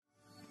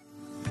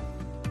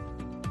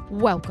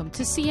Welcome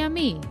to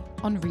CME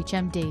on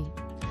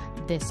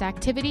ReachMD. This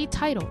activity,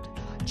 titled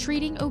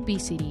Treating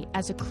Obesity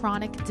as a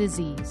Chronic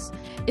Disease,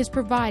 is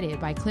provided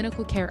by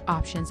Clinical Care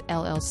Options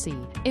LLC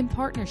in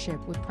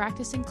partnership with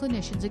Practicing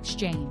Clinicians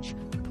Exchange,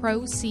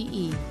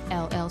 ProCE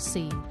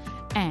LLC,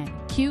 and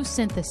Q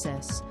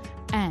Synthesis,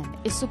 and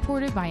is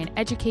supported by an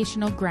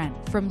educational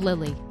grant from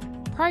Lilly.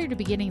 Prior to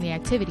beginning the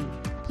activity,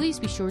 please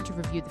be sure to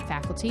review the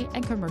faculty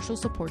and commercial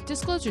support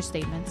disclosure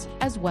statements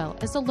as well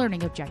as the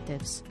learning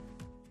objectives.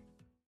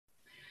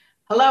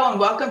 Hello and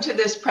welcome to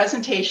this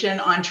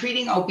presentation on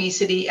treating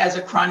obesity as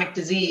a chronic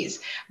disease.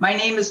 My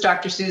name is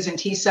Dr. Susan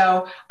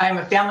Tiso. I'm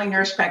a family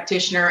nurse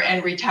practitioner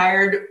and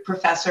retired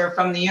professor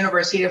from the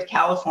University of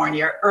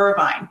California,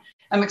 Irvine.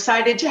 I'm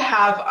excited to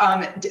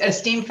have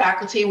esteemed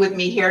faculty with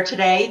me here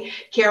today.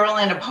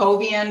 Carolyn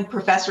Apovian,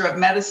 professor of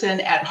medicine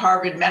at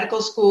Harvard Medical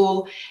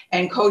School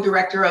and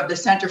co-director of the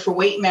Center for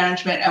Weight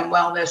Management and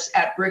Wellness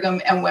at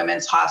Brigham and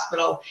Women's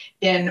Hospital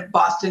in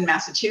Boston,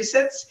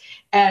 Massachusetts.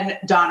 And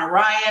Donna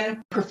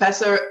Ryan,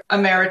 professor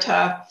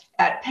Emerita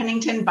at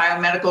Pennington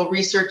Biomedical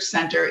Research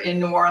Center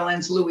in New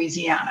Orleans,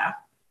 Louisiana.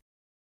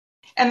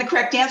 And the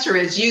correct answer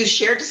is use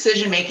shared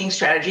decision-making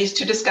strategies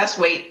to discuss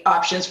weight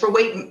options for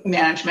weight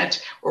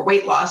management or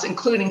weight loss,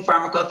 including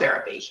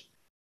pharmacotherapy.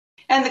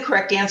 And the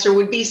correct answer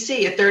would be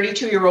C, a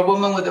 32-year-old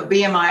woman with a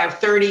BMI of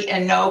 30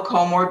 and no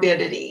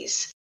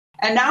comorbidities.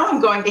 And now I'm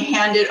going to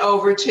hand it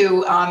over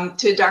to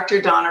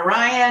Dr. Donna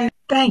Ryan.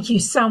 Thank you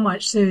so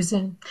much,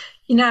 Susan.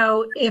 You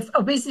know, if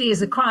obesity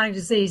is a chronic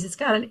disease, it's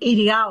got an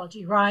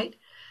etiology, right?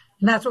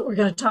 And that's what we're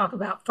going to talk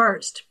about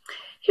first.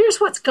 Here's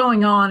what's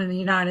going on in the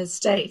United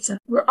States, and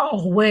we're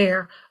all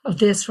aware of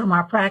this from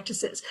our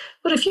practices.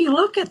 But if you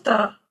look at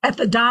the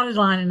dotted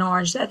line in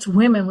orange, that's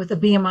women with a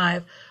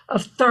BMI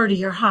of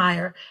 30 or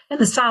higher, and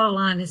the solid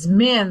line is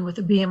men with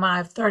a BMI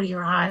of 30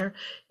 or higher,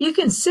 you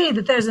can see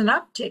that there's an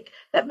uptick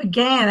that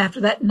began after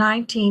that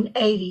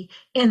 1980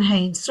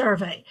 NHANES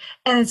survey,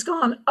 and it's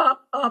gone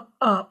up, up,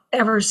 up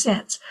ever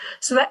since.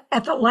 So that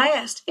at the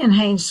last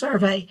NHANES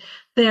survey,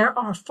 there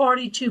are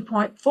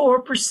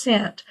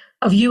 42.4%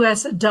 of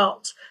U.S.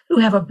 adults who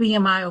have a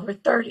BMI over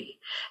 30.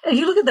 And if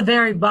you look at the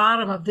very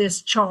bottom of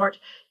this chart,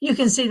 you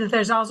can see that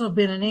there's also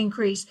been an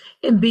increase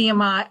in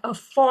BMI of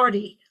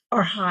 40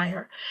 or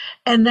higher.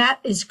 And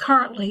that is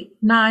currently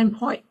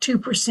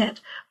 9.2%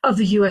 of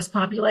the U.S.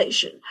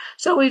 population.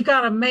 So we've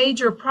got a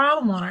major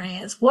problem on our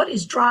hands. What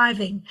is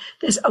driving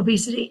this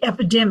obesity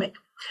epidemic?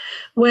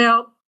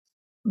 Well,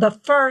 the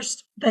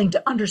first thing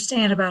to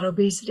understand about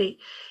obesity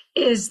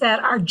is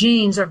that our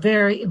genes are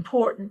very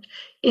important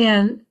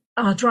in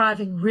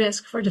driving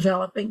risk for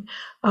developing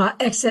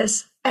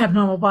excess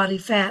abnormal body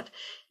fat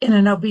in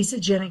an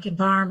obesogenic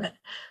environment.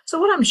 So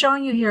what I'm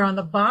showing you here on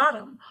the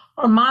bottom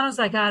are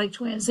monozygotic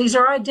twins. These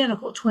are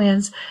identical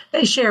twins.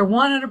 They share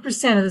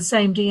 100% of the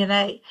same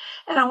DNA.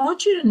 And I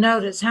want you to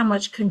notice how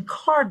much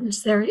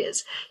concordance there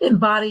is in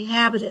body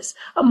habitus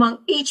among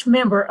each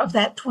member of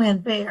that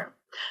twin pair.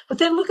 But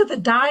then look at the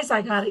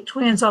dizygotic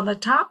twins on the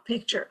top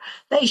picture.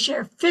 They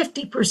share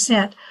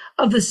 50%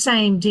 of the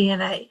same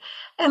DNA.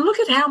 And look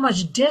at how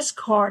much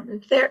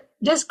discordance there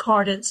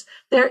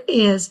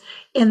is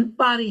in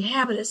body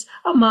habitus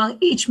among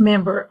each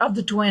member of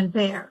the twin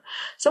pair.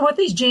 So what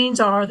these genes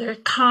are, they're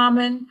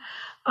common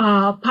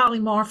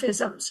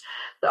polymorphisms.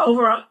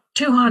 Over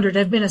 200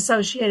 have been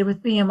associated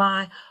with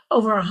BMI,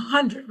 over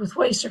 100 with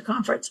waist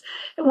circumference.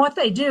 And what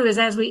they do is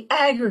as we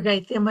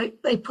aggregate them,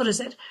 they put us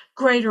at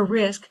greater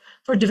risk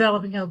for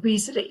developing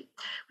obesity.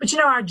 But you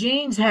know, our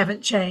genes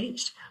haven't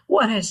changed.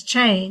 What has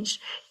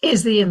changed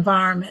is the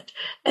environment.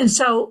 And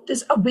so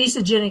this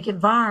obesogenic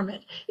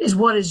environment is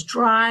what is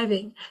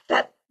driving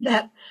that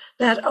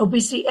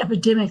obesity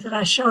epidemic that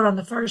I showed on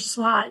the first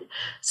slide.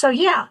 So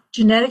yeah,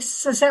 genetic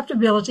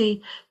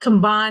susceptibility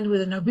combined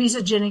with an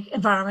obesogenic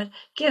environment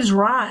gives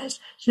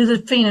rise to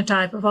the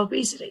phenotype of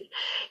obesity.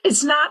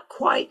 It's not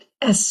quite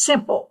as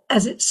simple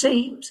as it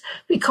seems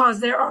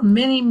because there are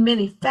many,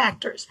 many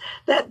factors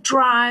that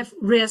drive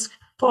risk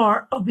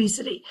for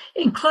obesity,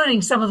 including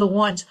some of the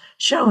ones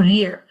shown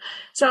here.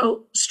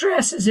 So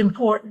stress is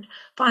important.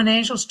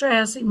 Financial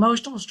stress,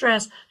 emotional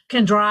stress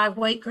can drive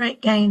weight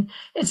gain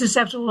in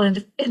susceptible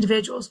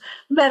individuals.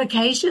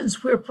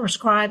 Medications we're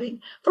prescribing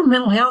for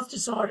mental health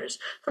disorders,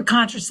 for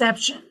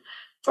contraception,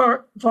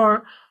 for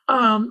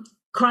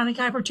chronic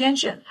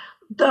hypertension.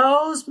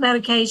 Those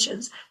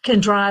medications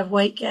can drive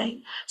weight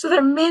gain. So there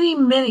are many,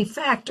 many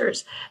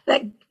factors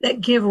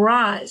that give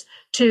rise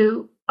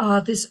to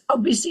this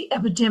obesity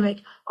epidemic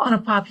on a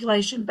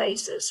population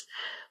basis.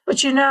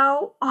 But you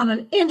know, on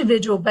an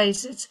individual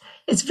basis,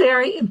 it's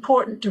very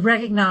important to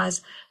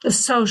recognize the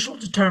social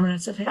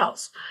determinants of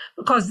health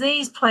because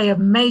these play a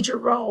major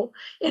role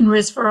in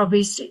risk for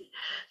obesity.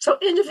 So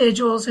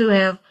individuals who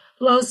have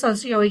low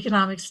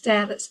socioeconomic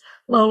status,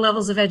 low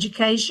levels of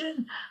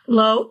education,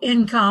 low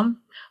income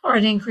are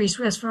at increased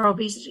risk for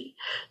obesity.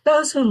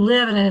 Those who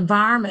live in an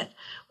environment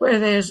where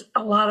there's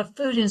a lot of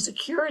food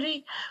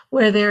insecurity,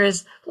 where there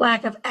is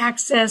lack of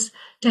access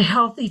to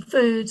healthy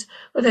foods,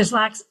 where there's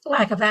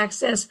lack of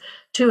access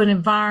to an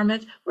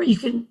environment where you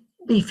can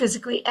be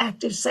physically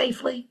active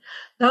safely.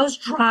 Those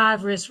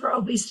drive risk for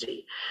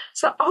obesity.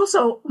 So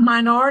also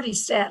minority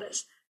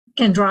status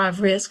can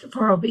drive risk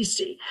for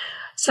obesity.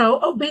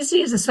 So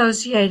obesity is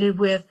associated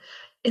with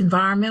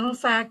environmental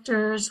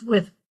factors,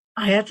 with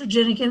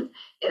iatrogenic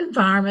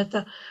environment,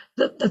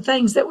 the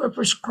things that we're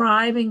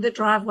prescribing that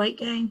drive weight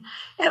gain,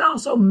 and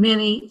also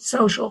many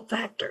social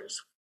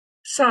factors.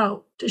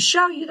 So to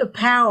show you the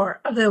power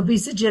of the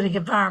obesogenic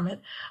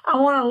environment, I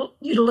want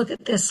you to look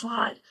at this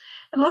slide.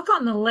 And look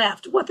on the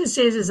left. What this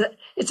is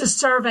it's a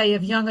survey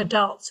of young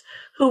adults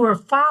who were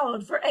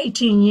followed for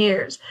 18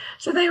 years.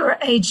 So they were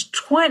age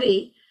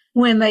 20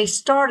 when they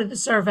started the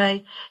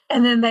survey,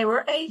 and then they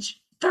were age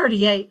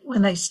 38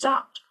 when they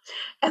stopped.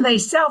 And they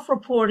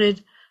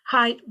self-reported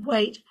height,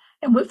 weight,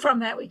 and from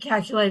that we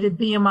calculated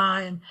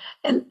BMI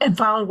and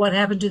followed what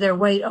happened to their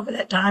weight over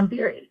that time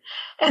period.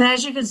 And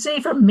as you can see,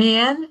 for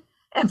men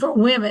and for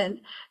women,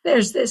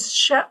 there's this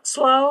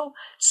slow,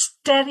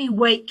 steady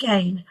weight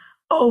gain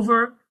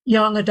over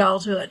young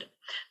adulthood.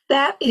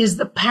 That is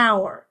the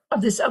power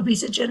of this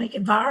obesogenic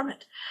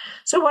environment.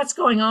 So what's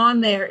going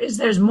on there is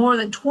there's more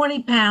than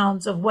 20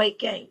 pounds of weight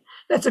gain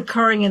that's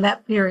occurring in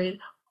that period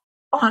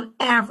on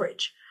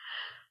average.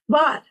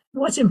 But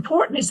what's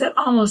important is that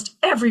almost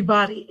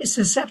everybody is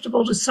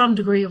susceptible to some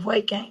degree of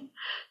weight gain.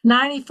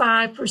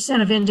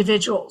 95% of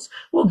individuals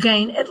will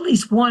gain at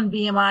least one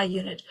BMI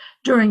unit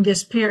during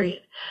this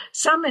period.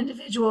 Some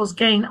individuals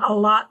gain a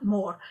lot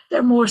more.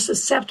 They're more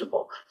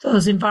susceptible to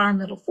those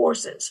environmental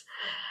forces.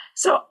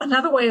 So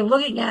another way of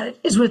looking at it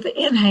is with the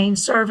NHANES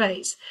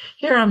surveys.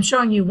 Here I'm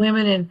showing you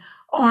women in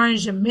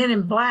orange and men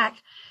in black.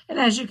 And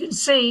as you can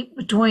see,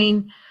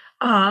 between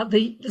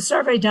the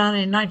survey done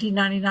in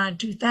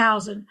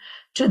 1999-2000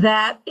 to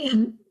that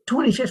in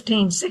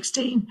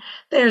 2015-16,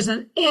 there's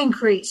an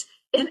increase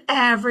in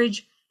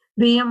average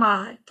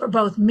BMI for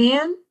both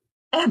men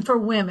and for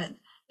women.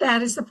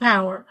 That is the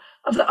power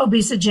of the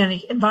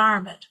obesogenic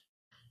environment.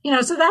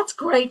 So that's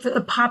great for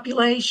the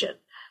population.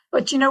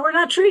 But, we're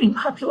not treating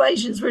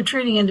populations, we're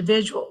treating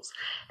individuals.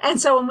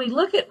 And so when we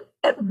look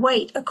at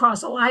weight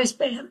across a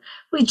lifespan,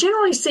 we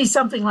generally see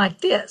something like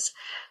this.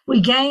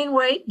 We gain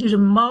weight due to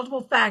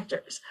multiple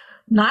factors: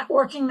 not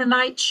working the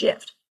night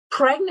shift.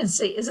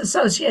 Pregnancy is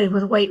associated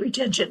with weight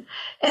retention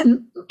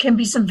and can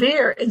be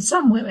severe in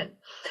some women.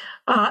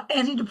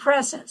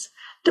 Antidepressants,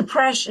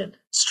 depression,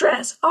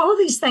 stress, all of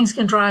these things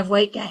can drive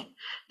weight gain.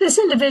 This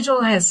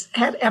individual has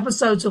had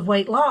episodes of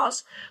weight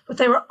loss, but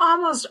they were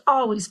almost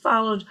always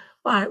followed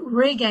by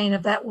regain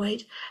of that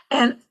weight,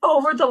 and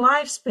over the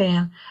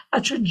lifespan,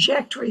 a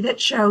trajectory that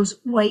shows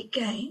weight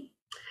gain.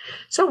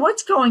 So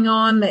what's going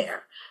on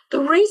there? The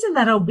reason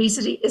that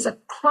obesity is a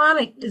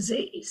chronic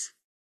disease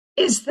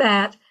is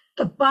that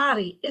the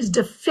body is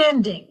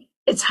defending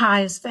its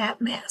highest fat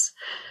mass.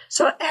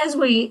 So as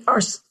we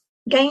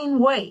gain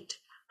weight,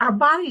 our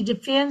body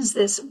defends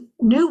this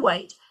new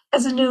weight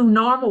as a new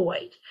normal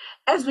weight.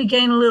 As we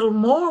gain a little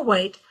more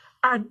weight,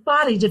 our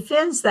body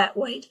defends that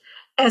weight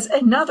as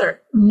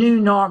another new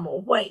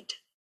normal weight.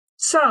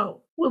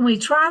 So when we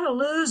try to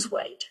lose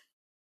weight,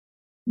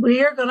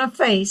 we are going to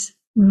face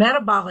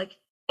metabolic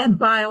and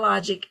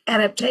biologic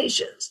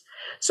adaptations.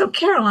 So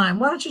Caroline,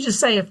 why don't you just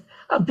say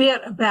a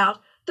bit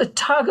about the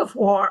tug of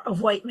war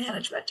of weight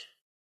management?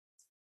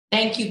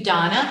 Thank you,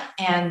 Donna.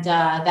 And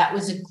that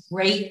was a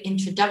great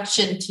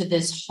introduction to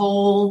this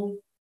whole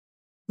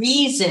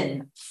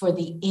reason for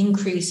the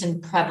increase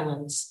in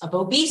prevalence of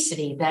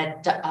obesity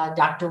that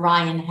Dr.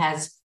 Ryan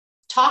has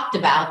talked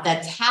about,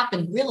 that's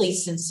happened really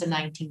since the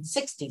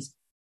 1960s.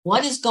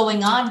 What is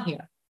going on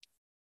here?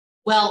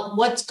 Well,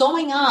 what's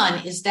going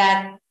on is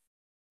that,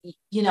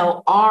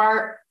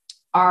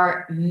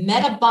 our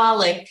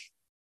metabolic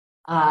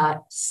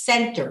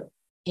center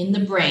in the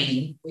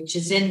brain, which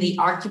is in the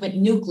arcuate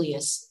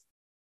nucleus,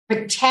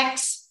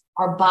 protects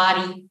our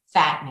body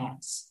fat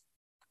mass.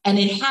 And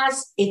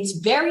it's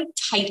very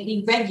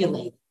tightly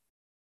regulated.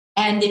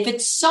 And if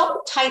it's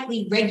so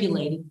tightly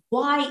regulated,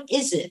 why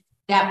is it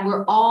that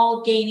we're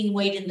all gaining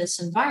weight in this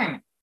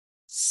environment?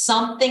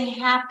 Something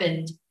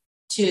happened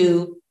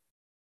to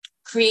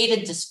create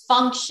a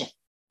dysfunction,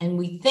 and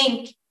we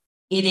think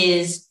it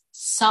is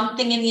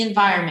something in the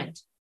environment.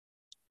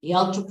 The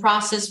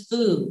ultra-processed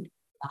food,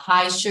 the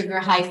high sugar,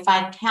 high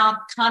fat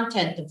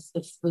content of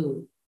the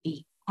food,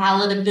 the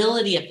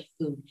palatability of the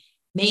food,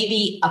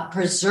 maybe a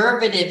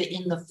preservative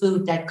in the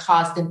food that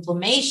caused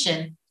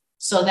inflammation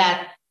so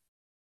that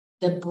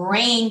the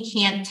brain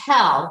can't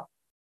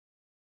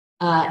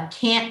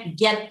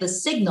get the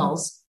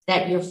signals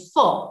that you're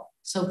full.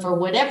 So for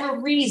whatever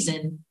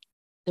reason,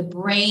 the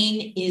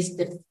brain is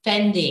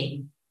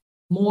defending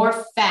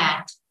more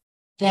fat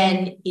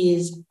than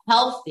is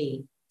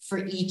healthy for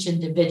each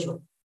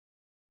individual.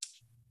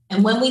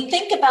 And when we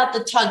think about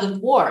the tug of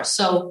war,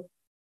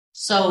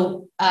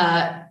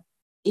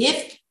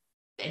 if,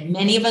 and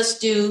many of us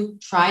do,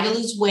 try to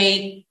lose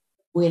weight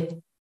with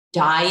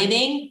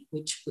dieting,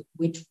 which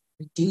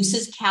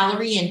reduces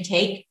calorie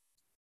intake,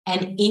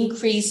 and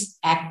increase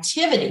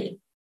activity.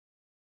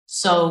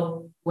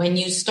 So when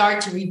you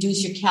start to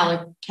reduce your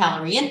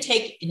calorie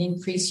intake and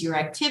increase your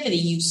activity,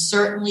 you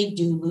certainly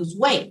do lose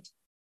weight.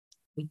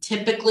 We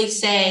typically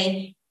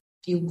say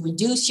if you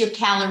reduce your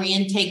calorie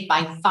intake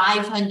by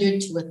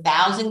 500 to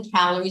 1,000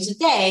 calories a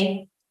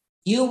day,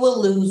 you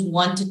will lose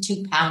 1 to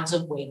 2 pounds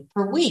of weight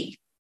per week.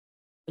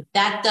 But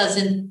that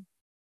doesn't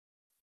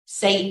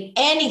say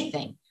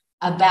anything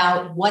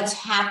about what's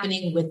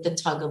happening with the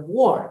tug of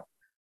war.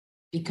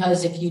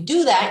 Because if you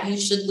do that, you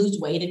should lose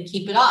weight and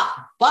keep it off.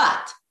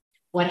 But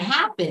what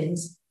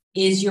happens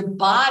is your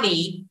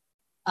body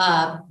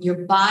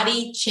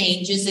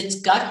changes its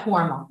gut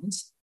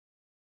hormones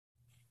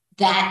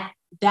that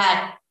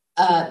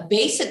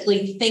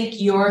basically think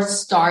you're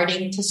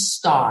starting to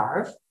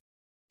starve,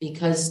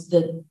 because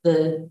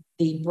the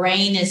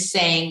brain is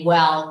saying,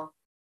 well,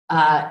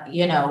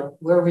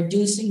 we're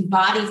reducing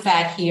body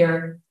fat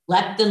here,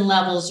 leptin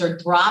levels are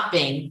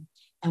dropping,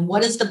 and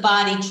what does the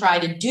body try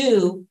to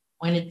do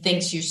when it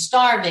thinks you're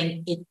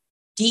starving? It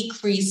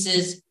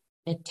decreases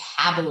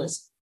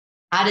metabolism.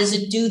 How does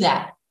it do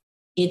that?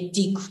 It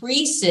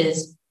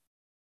decreases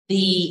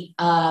the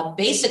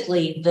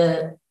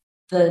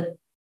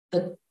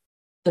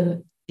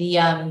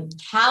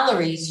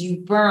calories you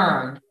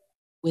burn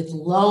with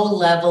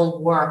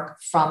low-level work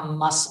from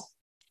muscle.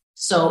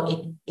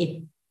 So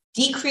it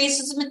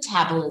decreases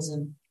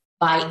metabolism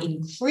by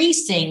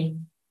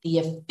increasing the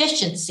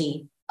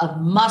efficiency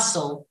of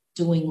muscle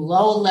doing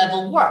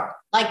low-level work,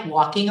 like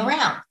walking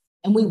around.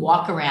 And we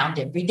walk around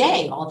every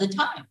day, all the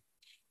time.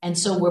 And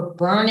so we're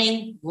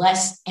burning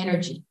less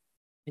energy.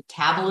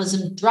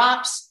 Metabolism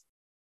drops.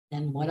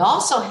 Then what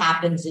also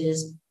happens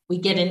is we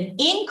get an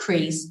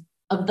increase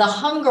of the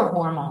hunger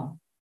hormone,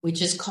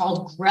 which is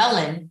called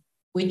ghrelin,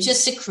 which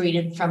is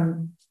secreted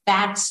from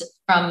fats,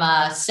 from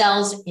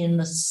cells in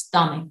the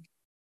stomach.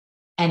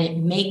 And it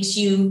makes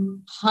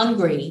you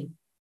hungry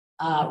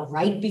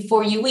right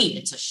before you eat.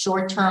 It's a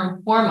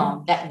short-term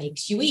hormone that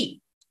makes you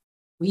eat.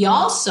 We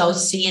also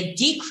see a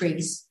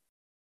decrease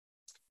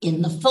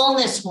in the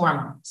fullness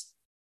hormones,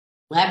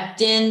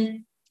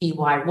 leptin,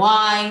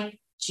 PYY,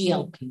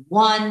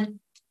 GLP-1,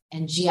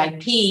 and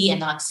GIP,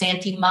 and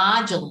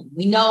oxantimodulin.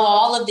 We know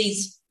all of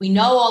these. We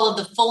know all of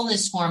the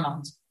fullness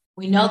hormones.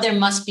 We know there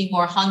must be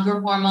more hunger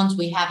hormones.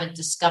 We haven't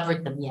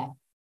discovered them yet.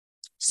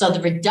 So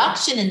the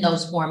reduction in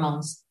those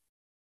hormones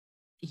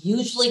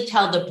usually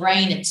tell the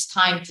brain it's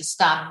time to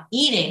stop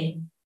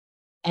eating.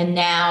 And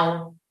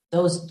now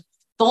those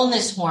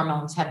fullness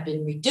hormones have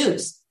been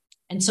reduced.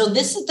 And so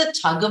this is the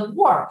tug of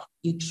war.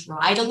 You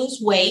try to lose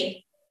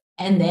weight,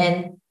 and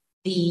then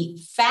the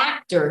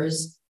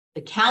factors,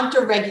 the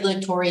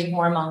counter-regulatory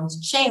hormones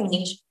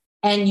change,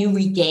 and you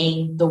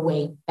regain the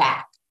weight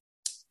back.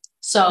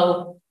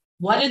 So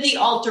what are the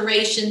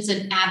alterations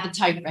in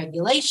appetite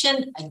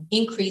regulation? An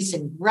increase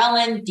in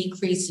ghrelin,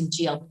 decrease in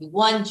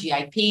GLP-1,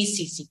 GIP,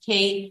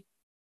 CCK,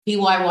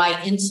 PYY,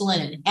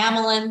 insulin, and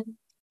amylin,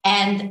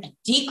 and a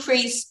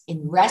decrease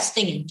in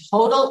resting and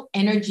total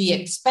energy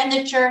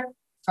expenditure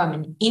from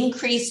an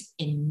increase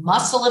in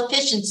muscle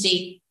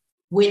efficiency,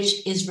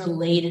 which is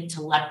related to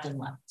leptin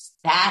levels.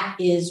 That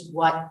is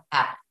what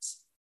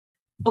happens.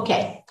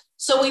 Okay,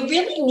 so we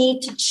really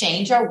need to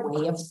change our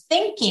way of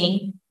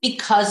thinking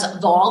because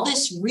of all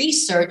this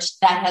research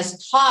that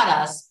has taught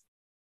us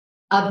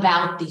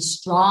about the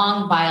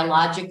strong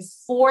biologic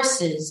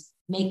forces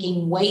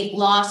making weight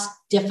loss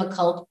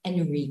difficult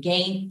and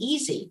regain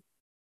easy.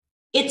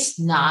 It's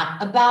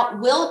not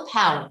about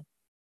willpower.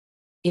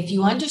 If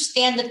you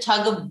understand the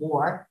tug of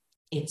war,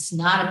 it's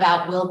not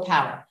about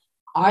willpower.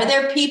 Are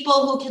there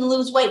people who can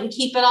lose weight and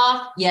keep it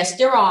off? Yes,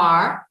 there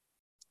are.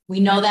 We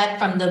know that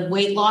from the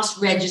weight loss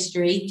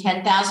registry,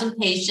 10,000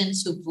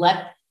 patients who've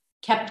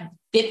kept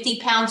 50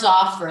 pounds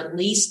off for at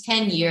least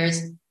 10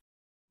 years.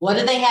 What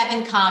do they have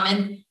in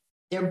common?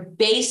 They're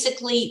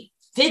basically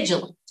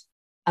vigilant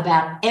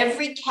about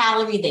every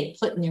calorie they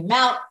put in their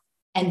mouth,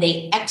 and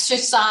they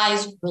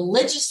exercise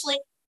religiously,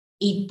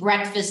 eat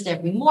breakfast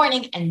every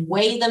morning, and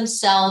weigh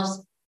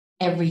themselves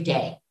every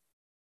day.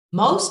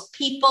 Most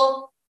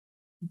people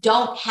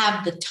don't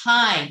have the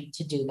time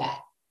to do that.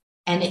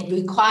 And it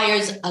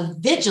requires a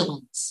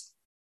vigilance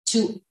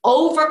to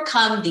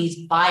overcome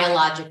these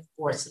biologic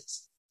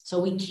forces. So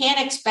we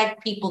can't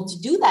expect people to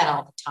do that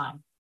all the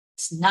time.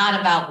 It's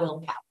not about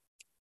willpower.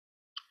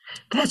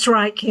 That's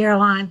right,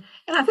 Caroline.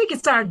 And I think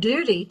it's our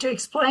duty to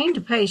explain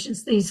to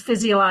patients these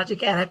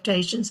physiologic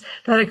adaptations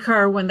that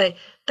occur when they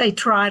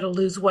try to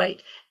lose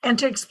weight, and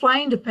to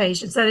explain to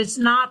patients that it's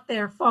not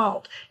their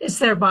fault. It's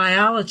their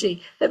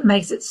biology that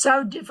makes it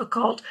so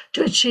difficult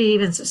to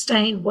achieve and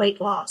sustain weight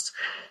loss.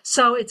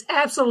 So it's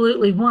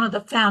absolutely one of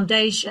the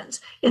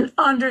foundations in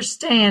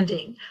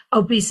understanding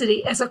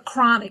obesity as a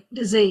chronic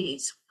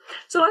disease.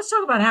 So let's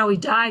talk about how we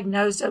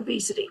diagnose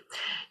obesity.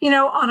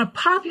 On a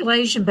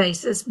population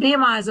basis,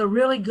 BMI is a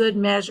really good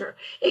measure.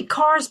 It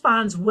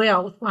corresponds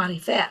well with body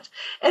fat.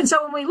 And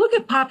so when we look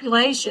at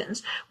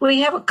populations,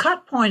 we have a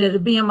cut point at a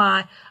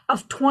BMI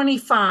of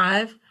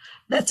 25.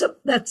 That's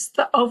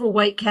the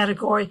overweight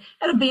category,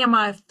 and a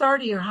BMI of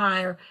 30 or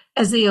higher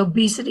as the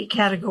obesity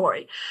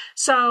category.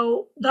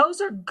 So those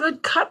are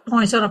good cut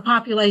points on a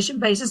population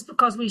basis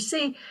because we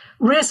see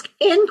risk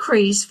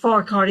increase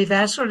for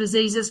cardiovascular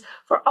diseases,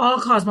 for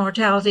all-cause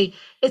mortality.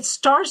 It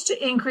starts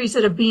to increase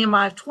at a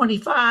BMI of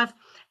 25,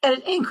 and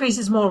it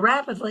increases more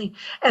rapidly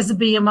as the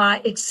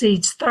BMI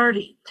exceeds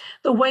 30.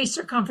 The waist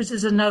circumference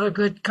is another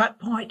good cut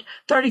point,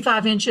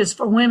 35 inches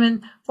for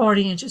women,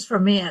 40 inches for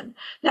men.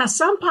 Now,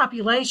 some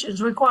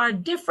populations require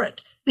different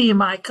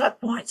BMI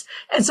cut points.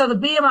 And so the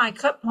BMI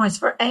cut points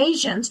for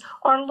Asians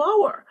are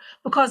lower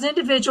because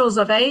individuals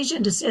of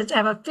Asian descent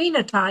have a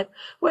phenotype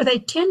where they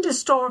tend to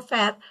store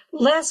fat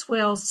less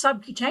well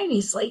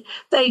subcutaneously.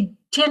 They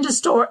tend to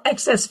store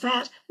excess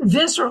fat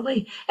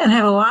viscerally and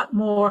have a lot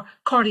more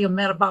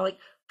cardiometabolic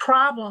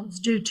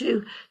problems due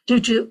to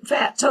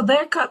fat. So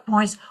their cut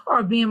points are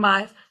a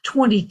BMI of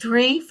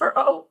 23 for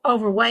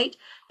overweight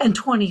and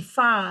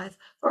 25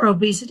 for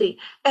obesity.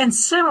 And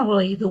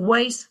similarly, the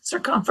waist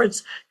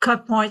circumference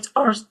cut points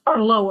are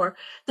lower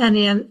than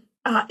in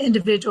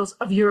individuals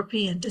of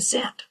European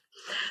descent.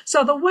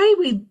 So the way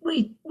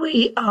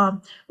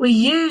we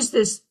use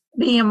this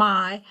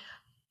BMI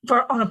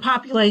on a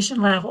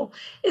population level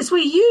is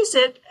we use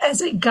it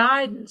as a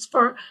guidance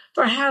for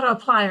how to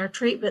apply our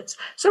treatments.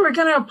 So we're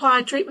going to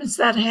apply treatments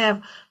that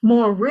have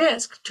more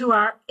risk to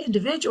our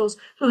individuals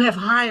who have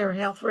higher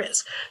health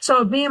risk. So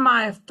a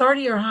BMI of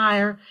 30 or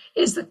higher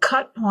is the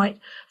cut point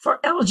for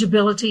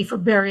eligibility for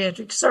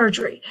bariatric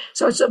surgery.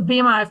 So it's a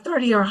BMI of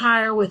 30 or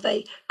higher with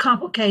a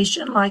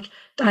complication like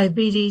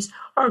diabetes,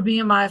 or a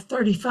BMI of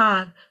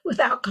 35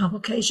 without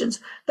complications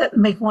that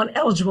make one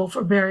eligible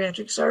for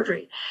bariatric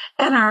surgery.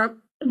 And our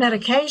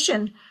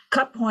medication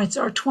cut points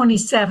are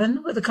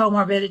 27 with a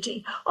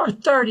comorbidity or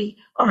 30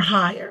 or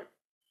higher.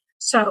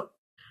 So,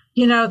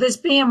 this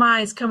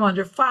BMI has come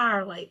under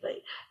fire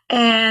lately,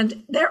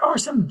 and there are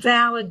some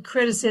valid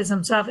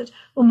criticisms of it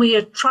when we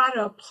try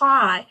to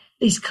apply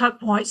these cut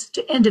points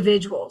to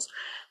individuals,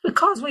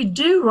 because we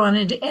do run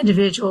into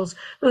individuals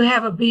who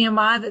have a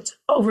BMI that's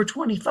over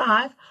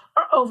 25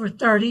 or over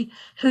 30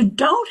 who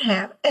don't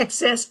have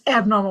excess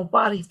abnormal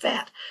body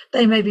fat.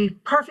 They may be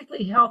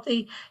perfectly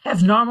healthy,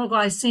 have normal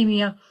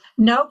glycemia,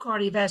 no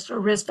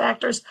cardiovascular risk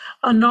factors,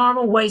 a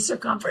normal waist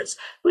circumference.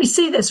 We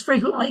see this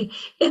frequently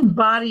in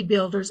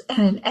bodybuilders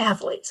and in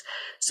athletes.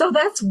 So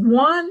that's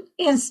one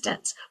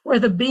instance where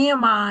the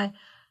BMI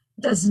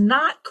does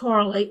not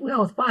correlate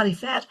well with body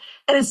fat,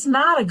 and it's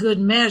not a good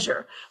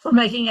measure for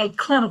making a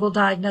clinical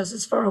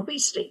diagnosis for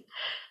obesity.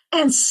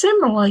 And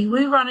similarly,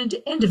 we run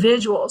into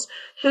individuals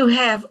who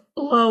have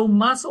low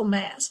muscle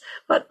mass,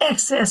 but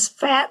excess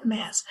fat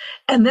mass.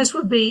 And this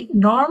would be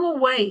normal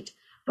weight,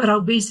 but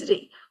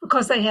obesity,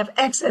 because they have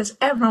excess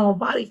abnormal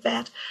body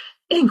fat,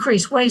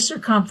 increased waist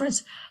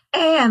circumference,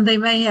 and they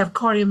may have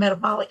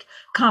cardiometabolic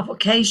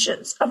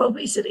complications of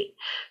obesity.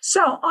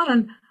 So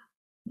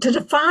to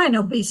define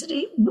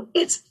obesity,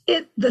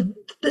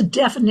 the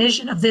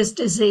definition of this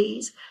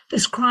disease,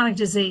 this chronic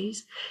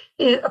disease,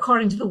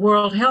 according to the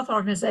World Health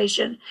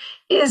Organization,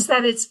 is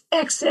that it's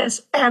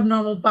excess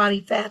abnormal body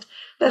fat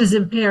that is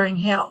impairing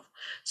health.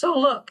 So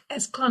look,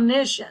 as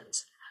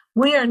clinicians,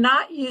 we are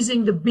not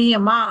using the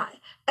BMI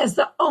as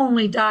the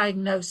only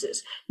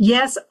diagnosis.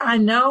 Yes, I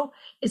know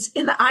it's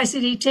in the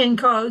ICD-10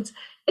 codes.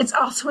 It's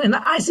also in the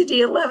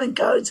ICD-11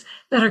 codes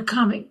that are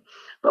coming.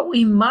 But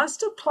we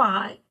must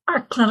apply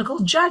our clinical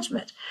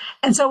judgment.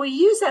 And so we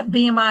use that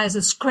BMI as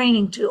a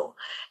screening tool.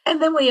 And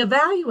then we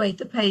evaluate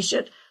the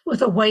patient with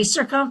a waist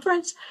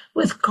circumference,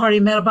 with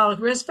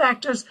cardiometabolic risk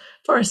factors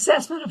for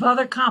assessment of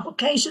other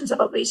complications of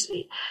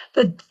obesity.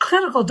 The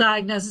clinical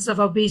diagnosis of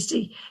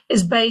obesity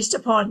is based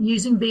upon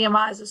using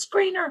BMI as a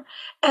screener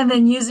and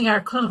then using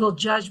our clinical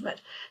judgment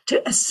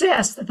to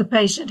assess that the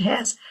patient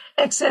has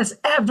excess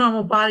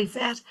abnormal body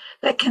fat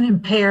that can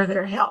impair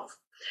their health.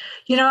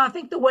 I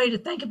think the way to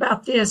think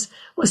about this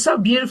was so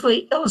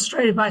beautifully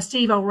illustrated by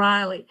Steve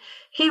O'Reilly.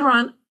 He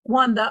won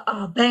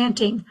the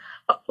Banting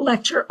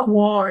Lecture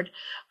Award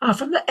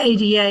from the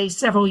ADA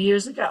several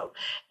years ago.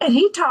 And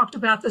he talked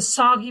about the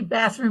soggy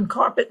bathroom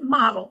carpet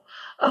model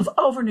of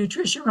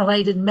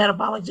overnutrition-related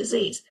metabolic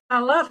disease. I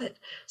love it.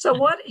 So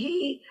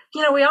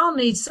we all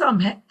need some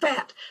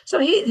fat. So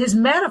his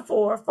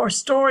metaphor for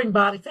storing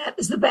body fat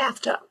is the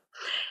bathtub.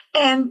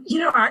 And,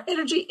 our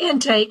energy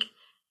intake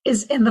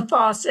is in the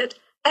faucet,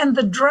 and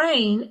the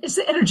drain is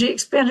the energy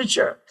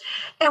expenditure.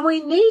 And we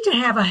need to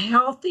have a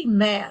healthy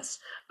mass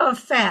of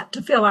fat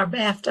to fill our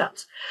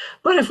bathtubs.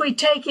 But if we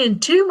take in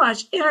too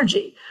much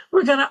energy,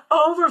 we're going to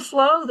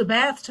overflow the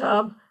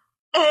bathtub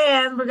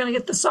and we're going to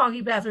get the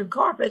soggy bathroom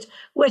carpet,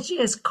 which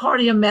is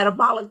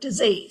cardiometabolic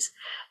disease.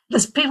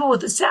 The people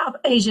with the South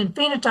Asian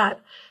phenotype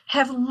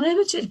have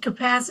limited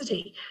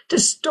capacity to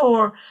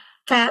store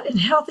fat in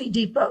healthy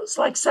depots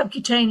like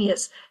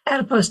subcutaneous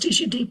adipose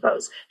tissue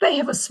depots. They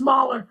have a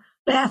smaller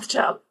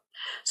bathtub.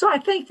 So I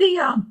think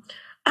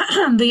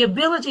the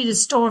ability to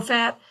store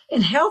fat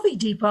in healthy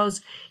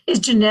depots is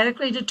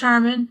genetically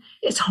determined,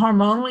 it's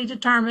hormonally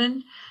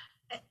determined,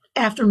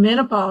 After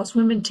menopause,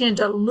 women tend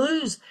to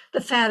lose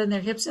the fat in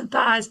their hips and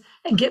thighs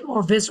and get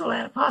more visceral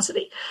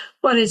adiposity.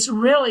 But it's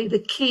really the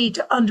key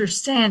to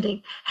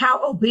understanding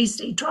how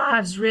obesity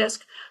drives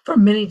risk for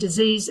many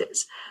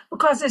diseases,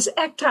 because this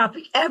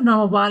ectopic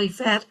abnormal body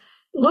fat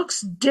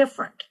looks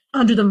different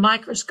under the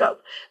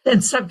microscope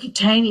than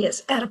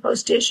subcutaneous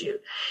adipose tissue.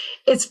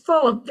 It's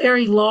full of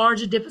very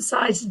large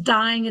adipocytes,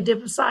 dying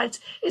adipocytes.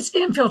 It's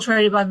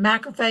infiltrated by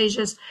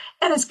macrophages,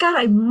 and it's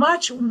got a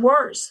much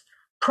worse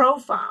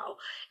profile.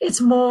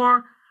 It's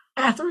more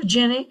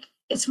atherogenic.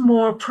 It's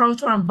more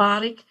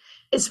prothrombotic.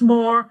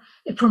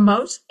 It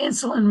promotes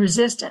insulin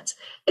resistance.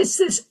 It's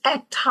this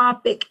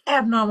ectopic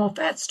abnormal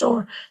fat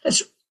stores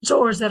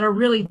that are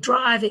really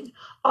driving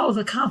all of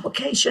the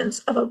complications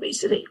of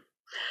obesity.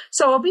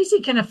 So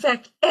obesity can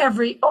affect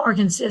every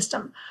organ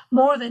system.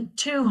 More than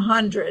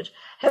 200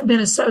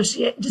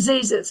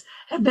 diseases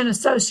have been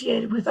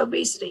associated with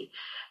obesity.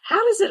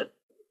 How does it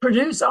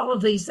produce all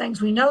of these things?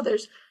 We know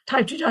there's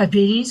type 2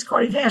 diabetes,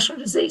 cardiovascular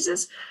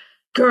diseases,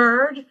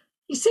 GERD.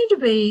 You seem to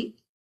be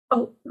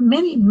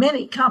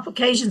many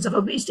complications of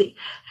obesity.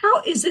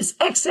 How is this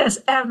excess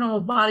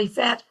abnormal body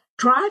fat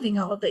driving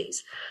all of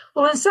these?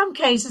 Well, in some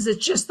cases,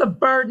 it's just the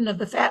burden of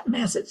the fat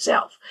mass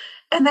itself.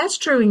 And that's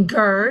true in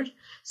GERD.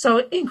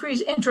 So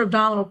increased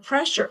intra-abdominal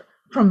pressure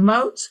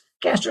promotes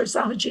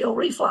gastroesophageal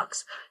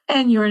reflux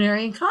and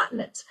urinary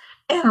incontinence.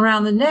 And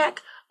around the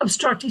neck,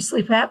 obstructive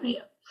sleep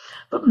apnea.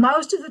 But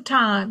most of the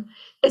time,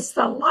 it's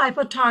the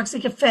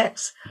lipotoxic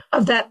effects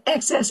of that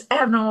excess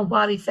abnormal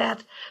body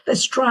fat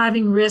that's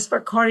driving risk for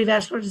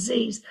cardiovascular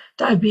disease,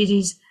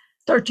 diabetes,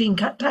 13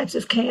 types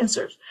of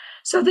cancers.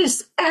 So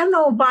this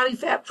abnormal body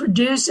fat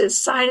produces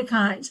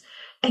cytokines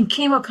and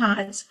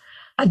chemokines,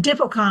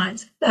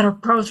 adipokines that are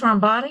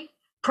prothrombotic,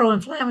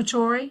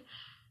 pro-inflammatory.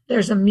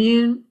 There's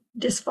immune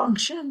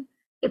dysfunction.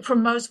 It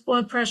promotes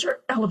blood pressure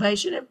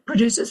elevation. It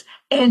produces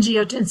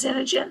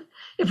angiotensinogen.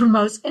 It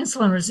promotes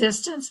insulin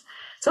resistance.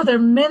 So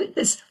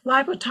this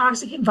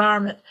lipotoxic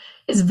environment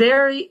is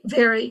very,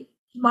 very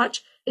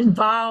much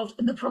involved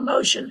in the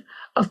promotion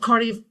of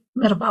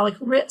cardiometabolic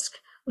risk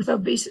with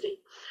obesity.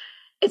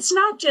 It's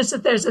not just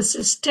that there's a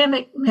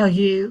systemic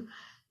milieu,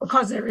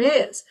 because there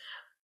is.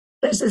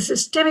 There's a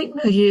systemic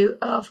milieu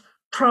of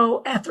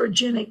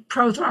pro-atherogenic,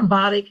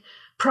 pro-thrombotic,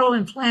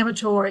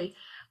 pro-inflammatory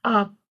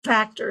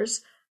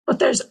factors, but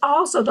there's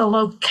also the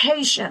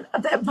location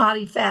of that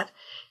body fat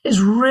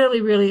is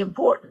really, really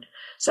important.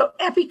 So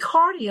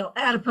epicardial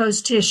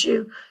adipose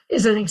tissue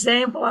is an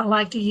example I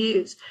like to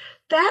use.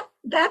 That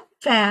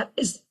fat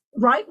is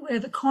right where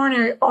the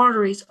coronary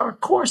arteries are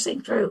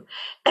coursing through,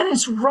 and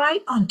it's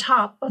right on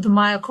top of the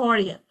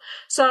myocardium.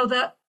 So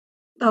that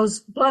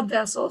those blood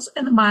vessels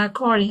in the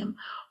myocardium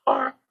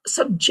are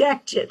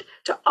subjected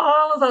to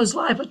all of those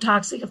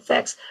lipotoxic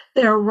effects.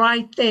 They're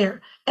right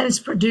there, and it's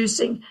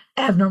producing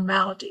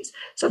abnormalities.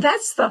 So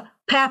that's the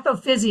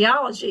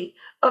pathophysiology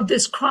of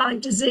this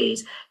chronic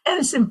disease, and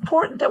it's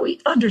important that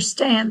we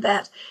understand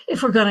that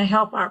if we're going to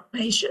help our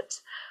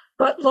patients.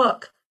 But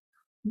look,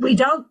 we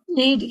don't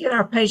need to get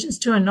our patients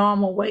to a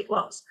normal weight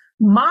loss.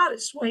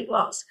 Modest weight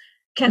loss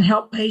can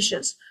help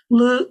patients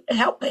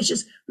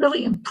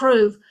really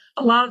improve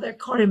a lot of their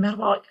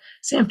cardiometabolic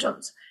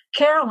symptoms.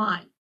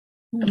 Caroline,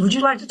 would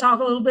you like to talk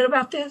a little bit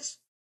about this?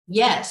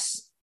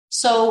 Yes.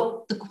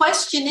 So the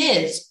question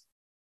is,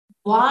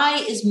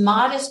 why is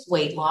modest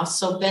weight loss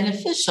so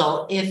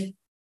beneficial if,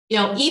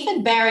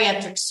 even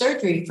bariatric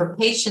surgery for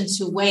patients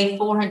who weigh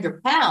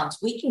 400 pounds,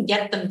 we can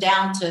get them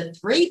down to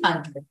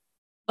 300,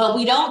 but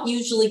we don't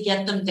usually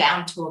get them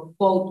down to a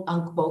quote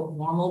unquote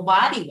normal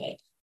body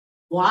weight.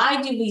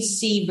 Why do we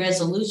see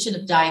resolution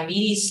of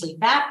diabetes, sleep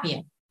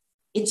apnea?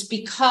 It's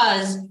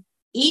because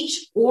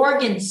each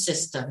organ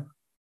system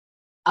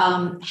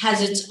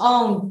has its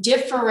own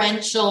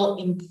differential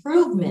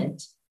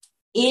improvement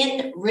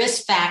in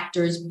risk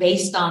factors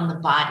based on the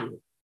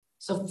body.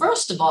 So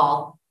first of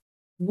all,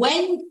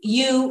 when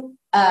you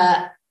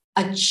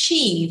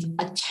achieve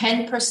a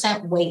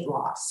 10% weight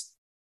loss,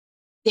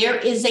 there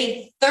is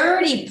a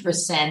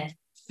 30%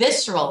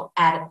 visceral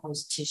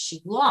adipose tissue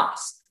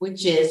loss,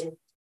 which is,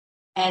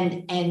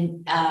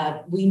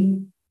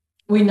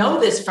 we know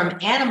this from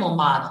animal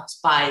models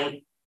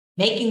by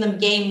making them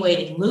gain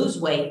weight and lose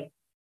weight.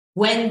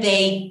 When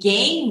they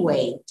gain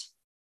weight,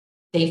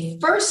 they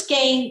first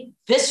gain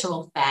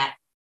visceral fat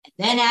and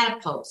then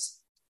adipose.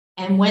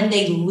 And when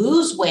they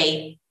lose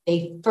weight,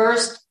 they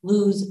first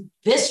lose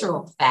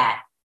visceral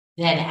fat,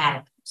 then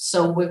adipose.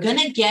 So we're going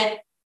to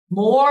get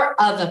more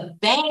of a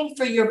bang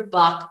for your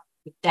buck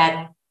with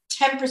that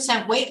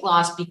 10% weight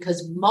loss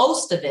because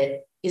most of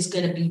it is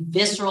going to be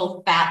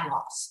visceral fat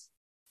loss.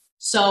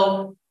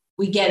 So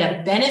we get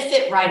a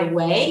benefit right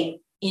away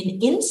in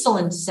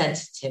insulin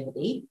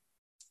sensitivity.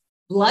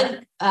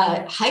 Blood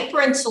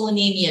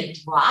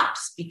hyperinsulinemia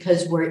drops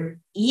because we're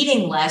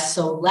eating less,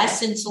 so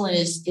less insulin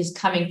is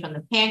coming from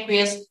the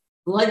pancreas.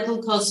 Blood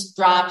glucose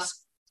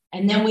drops,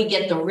 and then we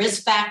get the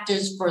risk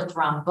factors for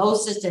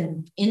thrombosis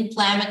and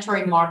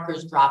inflammatory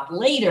markers drop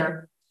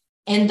later,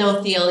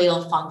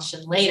 endothelial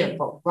function later.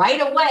 But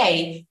right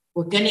away,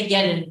 we're going to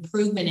get an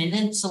improvement in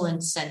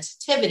insulin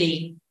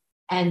sensitivity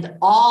and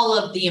all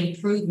of the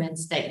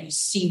improvements that you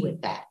see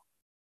with that.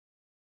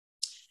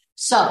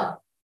 So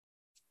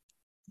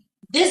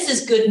this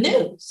is good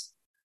news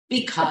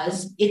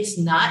because it's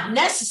not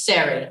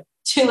necessary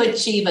to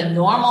achieve a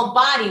normal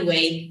body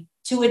weight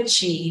to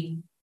achieve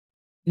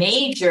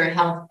major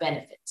health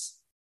benefits.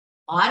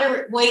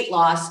 Moderate weight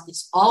loss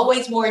is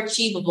always more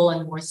achievable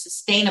and more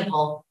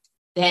sustainable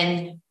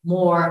than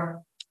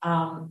more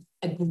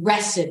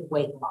aggressive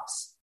weight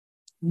loss.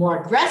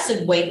 More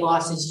aggressive weight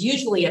loss is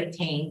usually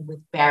obtained with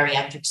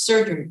bariatric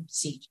surgery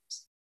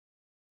procedures.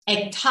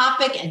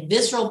 Ectopic and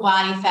visceral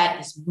body fat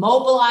is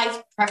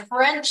mobilized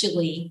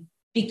preferentially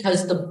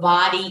because the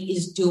body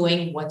is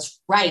doing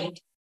what's right,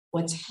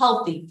 what's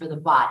healthy for the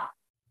body.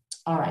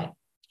 All right.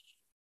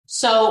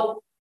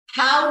 So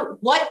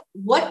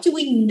what do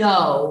we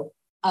know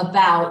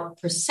about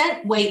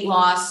percent weight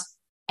loss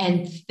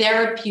and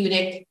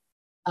therapeutic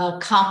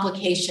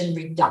complication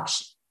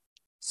reduction?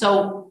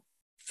 So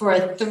for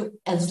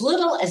as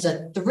little as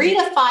a 3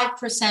 to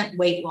 5%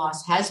 weight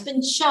loss has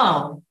been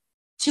shown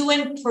to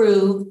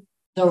improve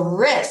the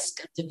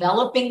risk of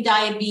developing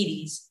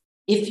diabetes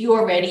if you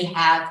already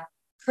have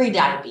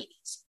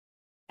prediabetes.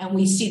 And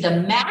we see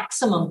the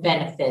maximum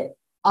benefit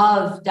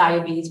of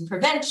diabetes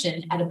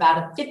prevention at about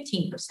a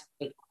 15%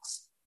 weight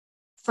loss.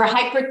 For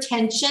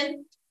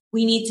hypertension,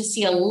 we need to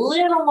see a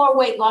little more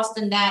weight loss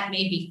than that,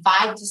 maybe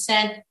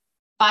 5%,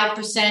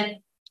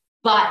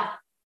 but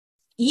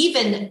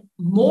even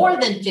more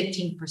than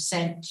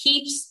 15%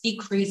 keeps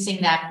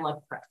decreasing that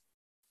blood pressure.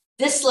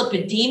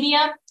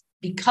 Dyslipidemia,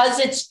 because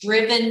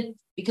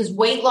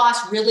weight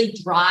loss really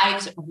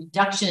drives a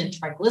reduction in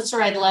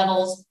triglyceride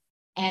levels,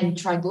 and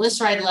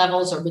triglyceride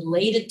levels are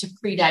related to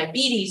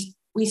prediabetes,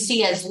 we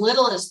see as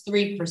little as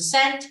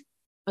 3%,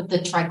 but the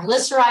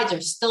triglycerides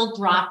are still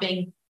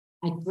dropping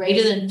at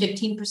greater than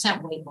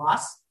 15% weight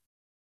loss.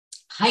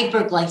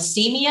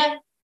 Hyperglycemia,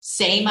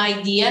 same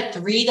idea,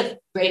 3 to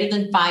greater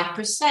than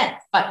 5%,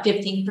 but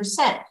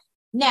 15%.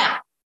 Now,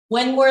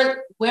 when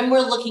we're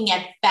looking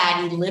at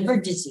fatty liver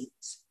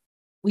disease,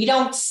 we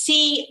don't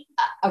see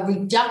a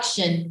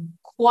reduction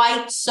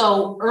quite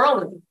so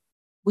early.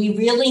 We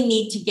really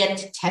need to get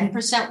to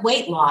 10%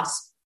 weight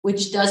loss,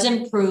 which does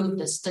improve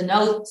the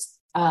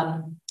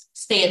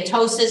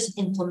steatosis,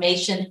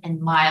 inflammation,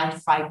 and mild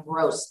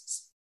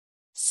fibrosis.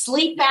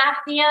 Sleep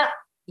apnea,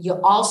 you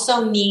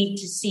also need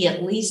to see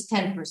at least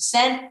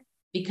 10%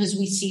 because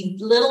we see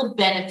little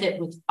benefit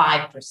with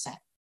 5%.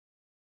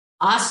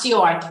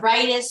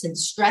 Osteoarthritis and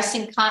stress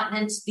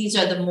incontinence, these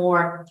are the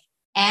more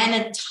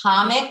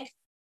anatomic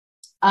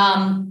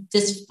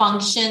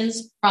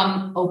dysfunctions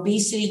from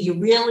obesity. You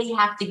really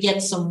have to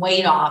get some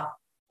weight off,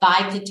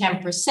 5 to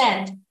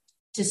 10%,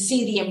 to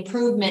see the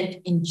improvement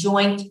in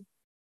joint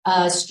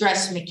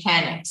stress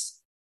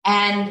mechanics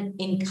and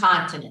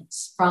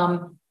incontinence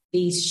from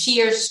the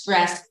sheer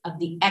stress of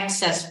the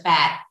excess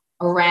fat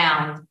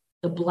around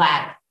the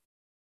bladder.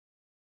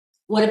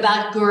 What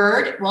about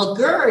GERD? Well,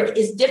 GERD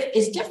is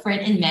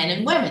different in men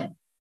and women.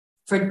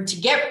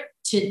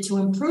 To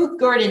improve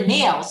GERD in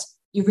males,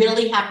 you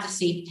really have to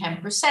see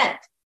 10%.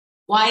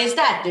 Why is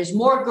that? There's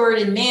more GERD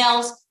in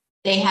males.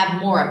 They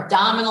have more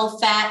abdominal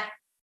fat.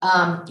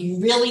 You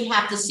really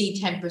have to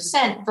see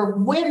 10%. For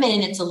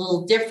women, it's a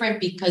little different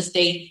because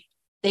they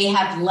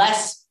have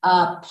less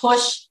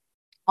push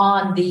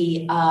on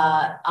their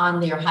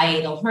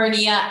hiatal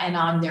hernia and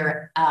on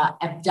their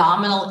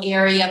abdominal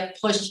area,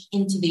 push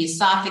into the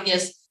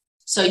esophagus.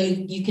 So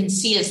you can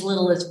see as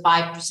little as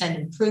 5%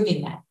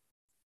 improving that.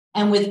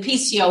 And with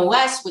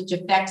PCOS, which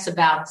affects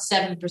about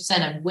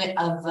 7%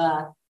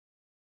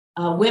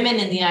 of women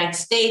in the United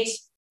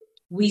States,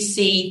 we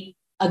see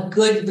a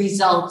good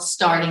result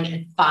starting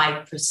at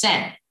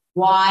 5%.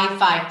 Why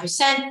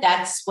 5%?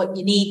 That's what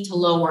you need to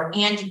lower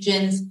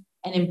androgens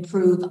and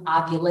improve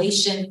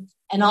ovulation,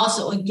 and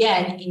also,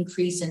 again,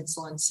 increase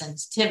insulin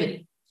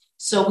sensitivity.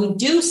 So we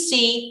do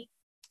see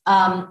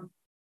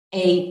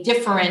a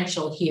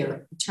differential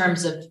here in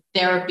terms of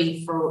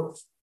therapy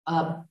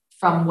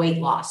from weight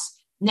loss.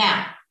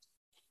 Now,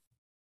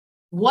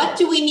 what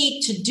do we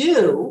need to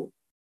do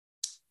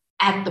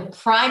at the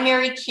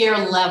primary care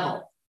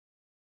level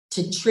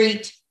to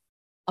treat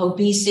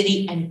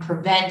obesity and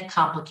prevent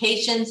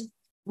complications?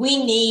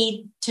 We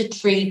need to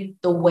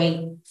treat the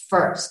weight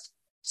first.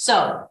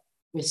 So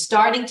we're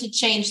starting to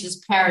change this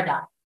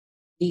paradigm.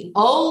 The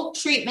old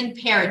treatment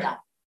paradigm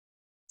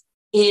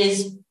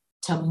is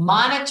to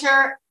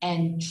monitor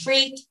and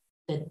treat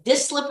the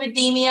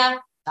dyslipidemia,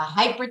 the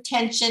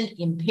hypertension,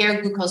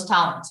 impaired glucose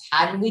tolerance.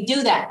 How do we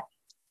do that?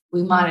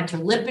 We monitor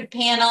lipid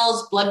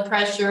panels, blood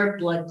pressure,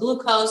 blood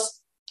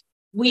glucose.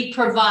 We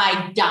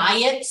provide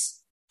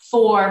diets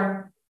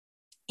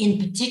in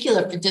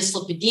particular for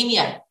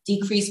dyslipidemia,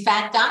 decreased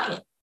fat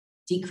diet,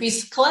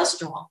 decreased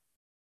cholesterol.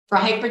 For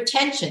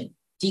hypertension,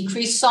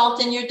 decrease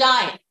salt in your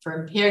diet. For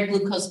impaired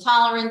glucose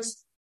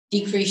tolerance,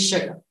 decrease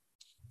sugar.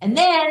 And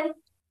then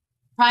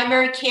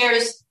primary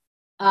cares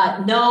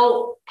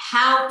know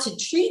how to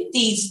treat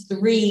these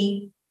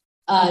three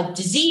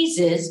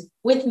diseases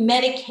with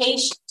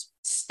medications,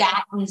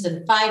 statins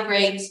and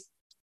fibrates,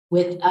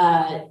 with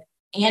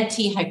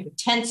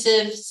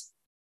antihypertensives.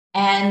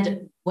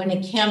 And when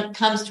it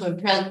comes to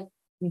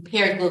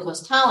impaired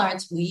glucose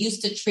tolerance, we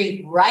used to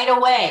treat right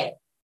away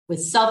with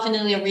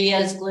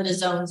sulfonylureas,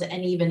 glitazones,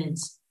 and even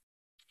insulin.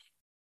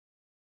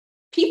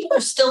 People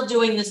are still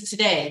doing this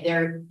today.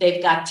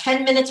 They've got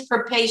 10 minutes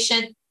per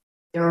patient.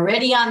 They're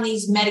already on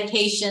these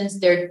medications.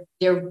 They're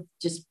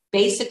just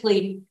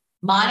basically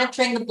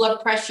monitoring the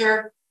blood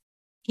pressure,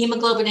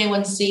 hemoglobin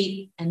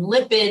A1C, and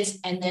lipids,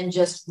 and then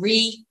just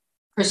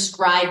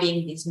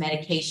prescribing these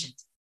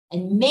medications.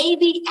 And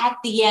maybe at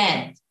the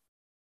end,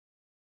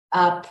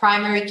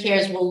 primary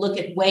cares will look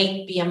at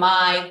weight,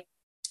 BMI,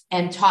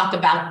 and talk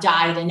about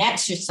diet and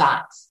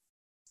exercise,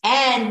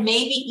 and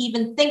maybe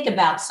even think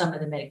about some of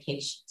the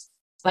medications.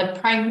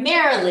 But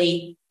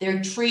primarily,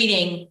 they're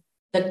treating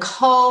the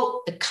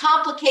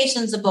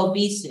complications of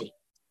obesity,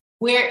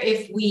 where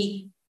if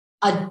we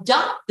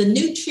adopt the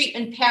new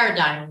treatment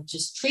paradigm, which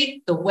is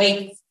treat the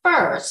weight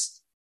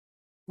first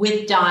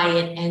with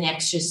diet and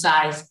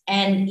exercise,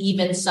 and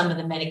even some of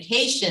the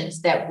medications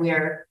that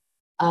we're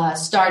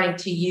starting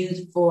to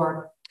use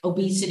for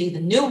obesity, the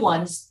new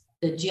ones,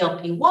 the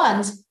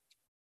GLP-1s,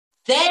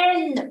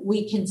 then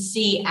we can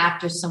see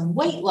after some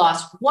weight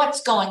loss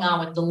what's going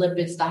on with the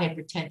lipids, the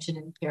hypertension,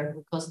 and impaired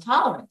glucose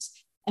tolerance.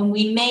 And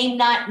we may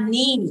not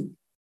need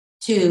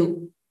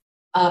to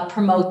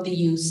promote the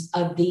use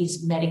of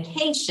these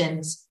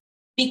medications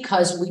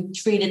because we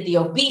treated the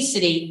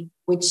obesity,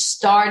 which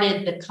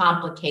started the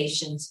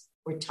complications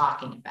we're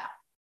talking about.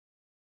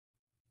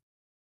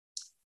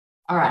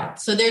 All right,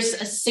 so there's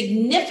a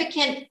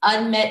significant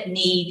unmet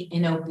need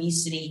in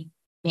obesity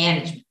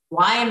management.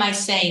 Why am I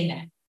saying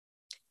that?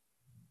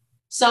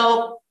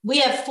 So we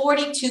have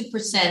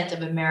 42%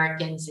 of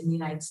Americans in the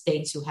United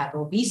States who have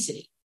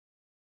obesity.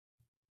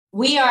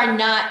 We're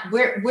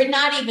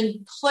not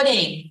even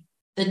putting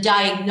the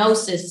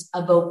diagnosis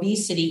of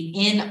obesity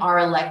in our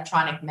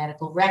electronic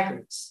medical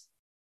records.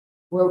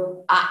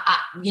 When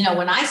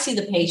I see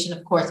the patient,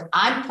 of course,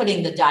 I'm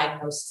putting the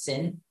diagnosis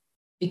in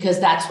because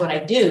that's what I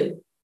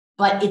do,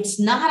 but it's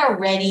not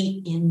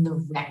already in the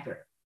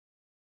record.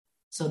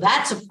 So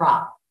that's a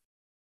problem.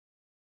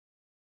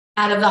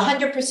 Out of the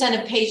 100%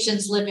 of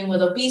patients living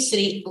with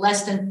obesity,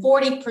 less than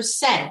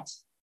 40%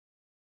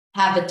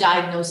 have a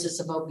diagnosis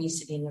of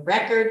obesity in the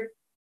record.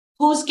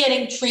 Who's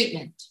getting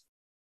treatment?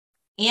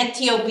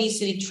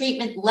 Anti-obesity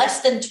treatment,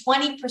 less than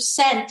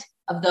 20%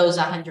 of those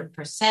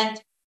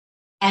 100%.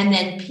 And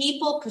then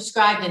people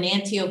prescribed an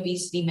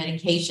anti-obesity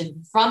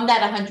medication from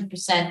that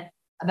 100%,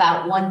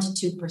 about 1%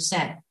 to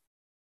 2%.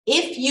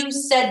 If you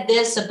said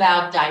this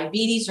about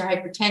diabetes or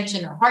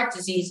hypertension or heart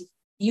disease,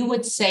 you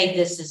would say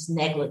this is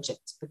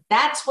negligence, but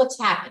that's what's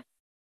happened.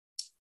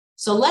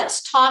 So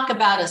let's talk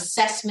about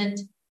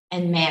assessment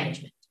and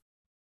management.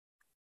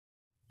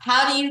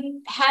 How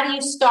do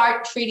you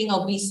start treating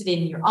obesity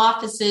in your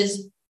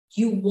offices?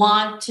 You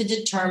want to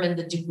determine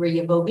the degree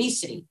of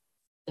obesity.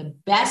 The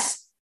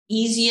best,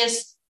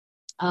 easiest,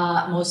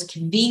 most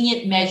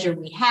convenient measure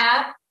we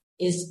have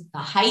is the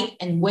height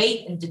and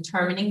weight and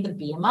determining the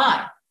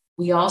BMI.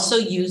 We also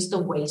use the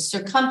waist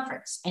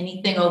circumference.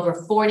 Anything over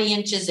 40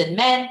 inches in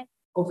men,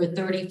 over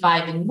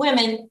 35 in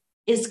women,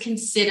 is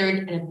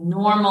considered an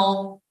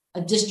abnormal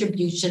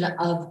distribution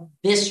of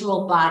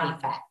visceral body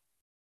fat.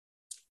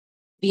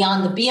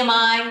 Beyond the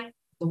BMI,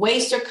 the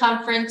waist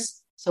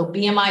circumference, so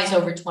BMI is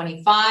over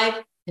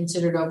 25,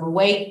 considered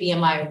overweight,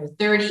 BMI over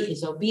 30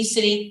 is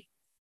obesity.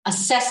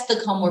 Assess the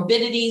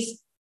comorbidities.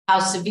 How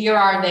severe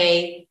are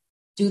they?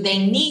 Do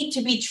they need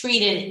to be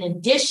treated in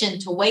addition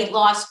to weight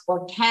loss,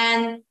 or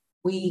can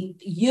we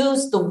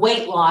use the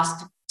weight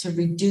loss to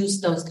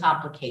reduce those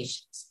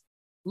complications?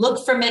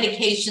 Look for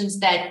medications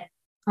that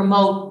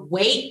promote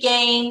weight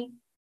gain,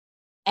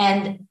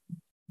 and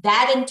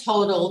that in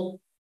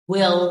total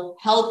will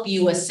help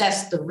you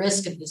assess the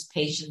risk of this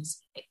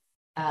patient's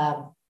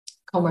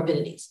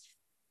comorbidities.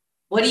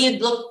 What do you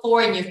look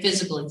for in your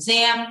physical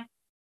exam?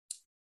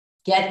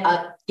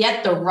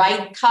 Get the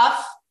right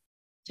cuff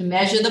to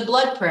measure the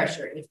blood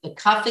pressure. If the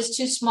cuff is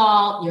too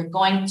small, you're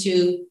going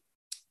to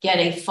get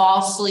a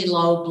falsely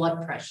low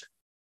blood pressure.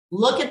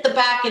 Look at the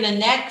back of the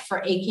neck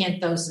for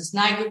acanthosis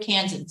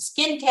nigricans and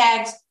skin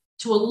tags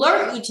to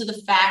alert you to the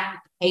fact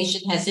that the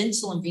patient has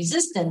insulin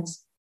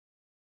resistance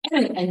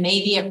and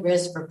may be at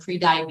risk for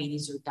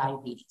prediabetes or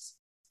diabetes.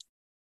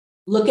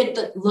 Look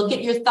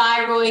at your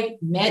thyroid,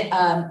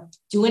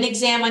 do an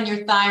exam on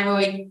your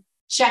thyroid,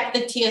 check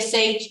the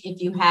TSH.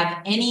 If you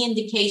have any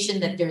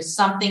indication that there's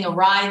something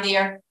awry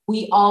there,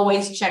 we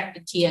always check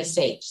the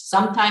TSH.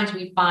 Sometimes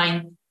we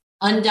find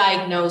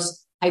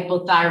undiagnosed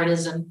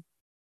hypothyroidism,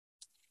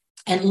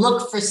 and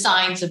look for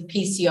signs of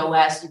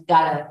PCOS. You've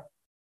got to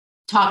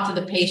talk to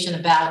the patient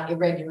about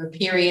irregular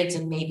periods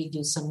and maybe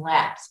do some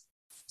labs.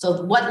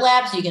 So what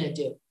labs are you going to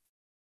do?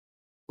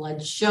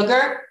 Blood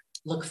sugar,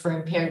 look for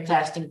impaired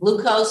fasting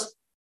glucose.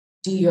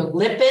 Do your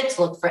lipids,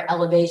 look for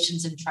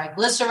elevations in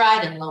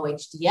triglyceride and low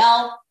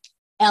HDL.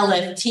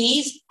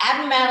 LFTs,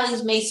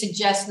 abnormalities may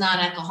suggest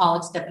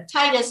non-alcoholic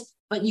steatohepatitis,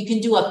 but you can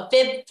do a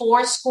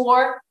FIB-4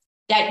 score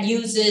that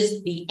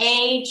uses the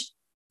age,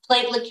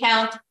 platelet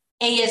count,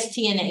 AST,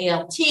 and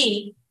ALT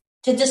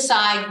to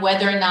decide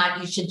whether or not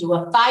you should do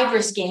a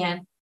FibroScan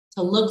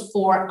to look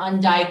for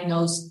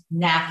undiagnosed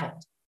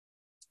NAFLD.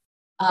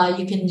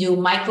 You can do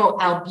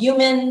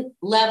microalbumin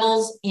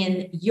levels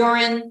in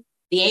urine,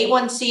 the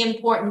A1C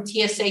important,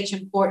 TSH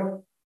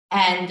important,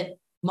 and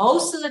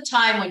most of the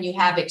time when you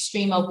have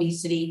extreme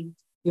obesity,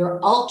 your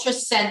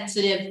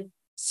ultra-sensitive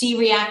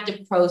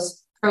C-reactive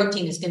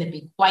protein is going to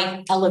be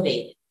quite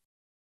elevated.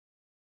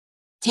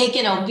 Take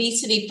an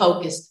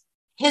obesity-focused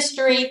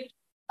history,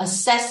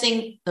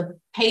 assessing the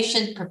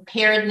patient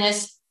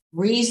preparedness,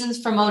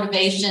 reasons for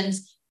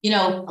motivations. You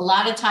know, a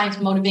lot of times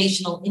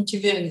motivational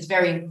interviewing is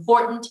very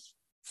important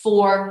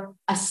for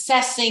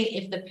assessing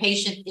if the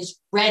patient is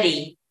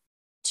ready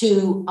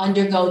to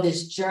undergo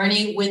this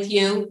journey with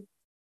you.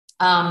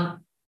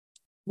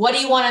 What do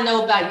you want to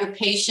know about your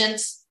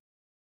patients?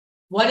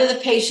 What are the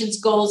patient's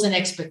goals and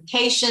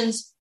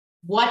expectations?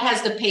 What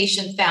has the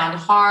patient found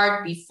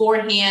hard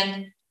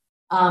beforehand?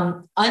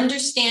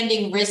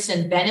 Understanding risks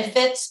and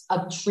benefits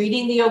of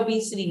treating the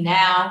obesity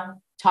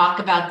now, talk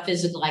about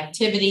physical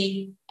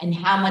activity, and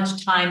how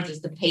much time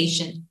does the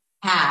patient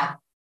have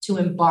to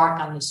embark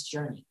on this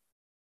journey.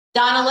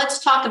 Donna,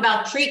 let's talk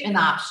about treatment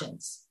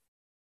options.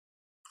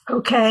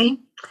 Okay.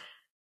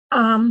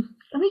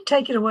 Let me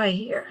take it away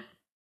here.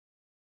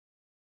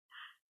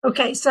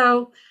 Okay,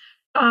 so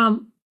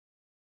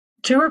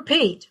to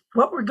repeat,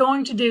 what we're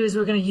going to do is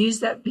we're going to use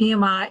that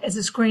BMI as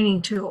a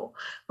screening tool.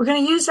 We're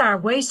going to use our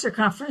waist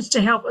circumference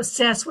to help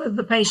assess whether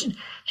the patient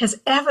has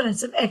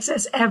evidence of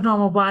excess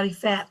abnormal body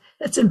fat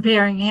that's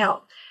impairing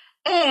health.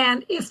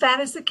 And if that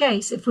is the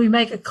case, if we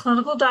make a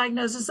clinical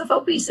diagnosis of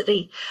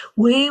obesity,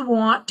 we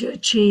want to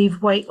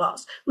achieve weight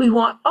loss. We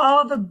want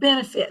all the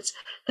benefits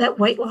that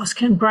weight loss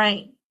can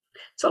bring.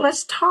 So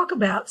let's talk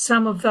about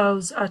some of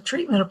those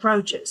treatment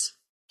approaches.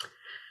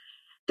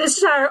 This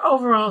is our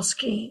overall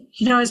scheme.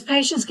 You know, as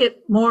patients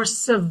get more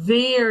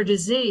severe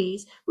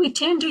disease, we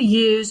tend to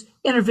use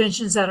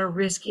interventions that are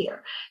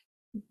riskier.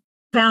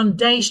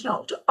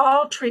 Foundational to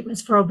all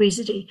treatments for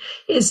obesity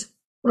is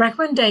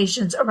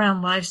recommendations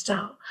around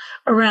lifestyle,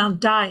 around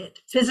diet,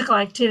 physical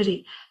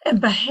activity,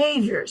 and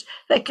behaviors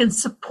that can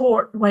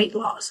support weight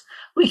loss.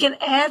 We can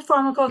add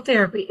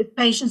pharmacotherapy if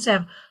patients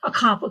have a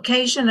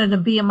complication and a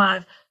BMI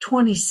of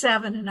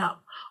 27 and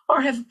up,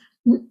 or have,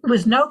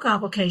 with no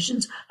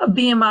complications, a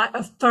BMI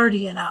of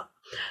 30 and up.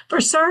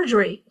 For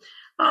surgery,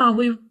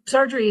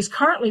 surgery is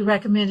currently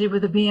recommended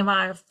with a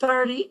BMI of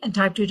 30 and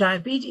type 2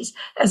 diabetes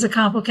as a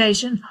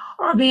complication,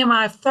 or a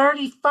BMI of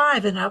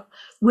 35 and up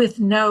with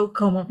no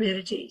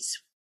comorbidities.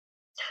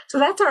 So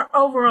that's our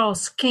overall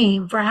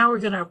scheme for how we're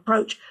going to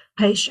approach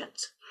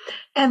patients.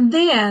 And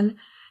then,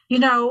 you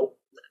know,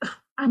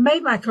 I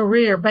made my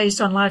career based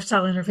on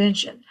lifestyle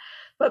intervention,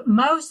 but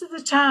most of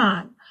the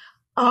time,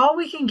 all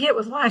we can get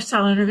with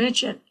lifestyle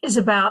intervention is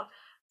about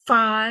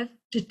 5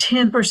 to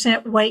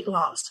 10% weight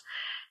loss.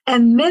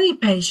 And many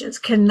patients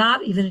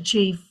cannot even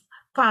achieve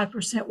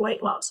 5%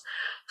 weight loss.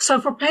 So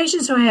for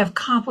patients who have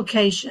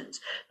complications,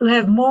 who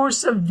have more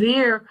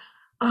severe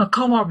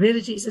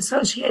comorbidities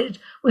associated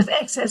with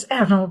excess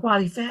abnormal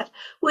body fat,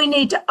 we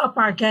need to up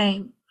our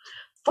game.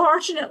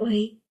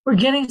 Fortunately, we're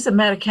getting some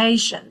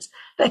medications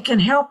that can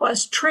help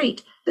us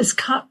treat this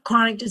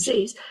chronic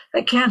disease,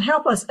 that can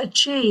help us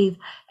achieve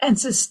and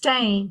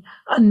sustain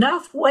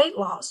enough weight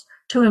loss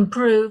to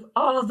improve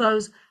all of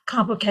those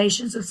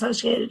complications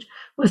associated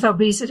with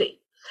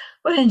obesity.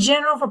 But in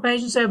general, for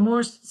patients who have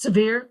more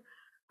severe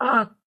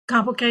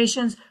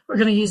complications, we're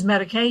going to use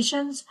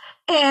medications,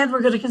 and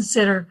we're going to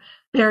consider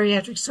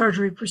bariatric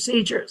surgery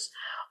procedures.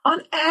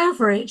 On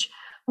average,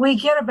 we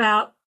get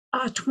about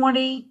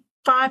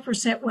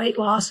 25% weight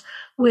loss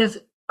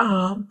with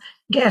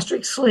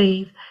gastric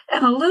sleeve,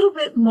 and a little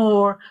bit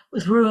more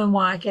with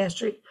Roux-en-Y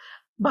gastric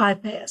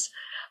bypass.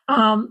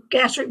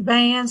 Gastric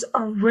bands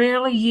are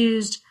rarely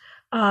used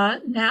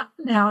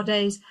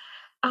nowadays,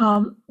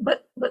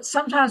 but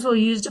sometimes we'll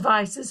use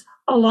devices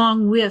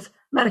along with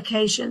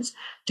medications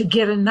to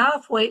get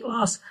enough weight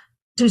loss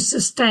to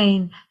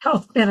sustain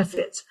health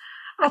benefits.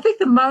 I think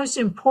the most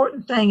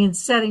important thing in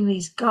setting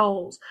these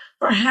goals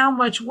for how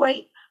much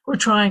weight we're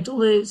trying to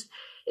lose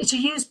is to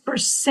use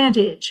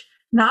percentage,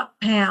 not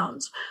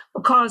pounds,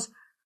 because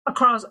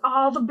across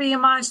all the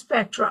BMI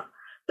spectra,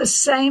 the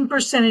same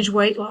percentage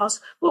weight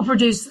loss will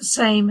produce the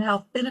same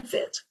health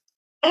benefits.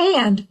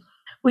 And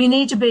we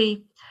need to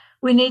be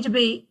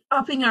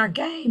upping our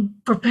game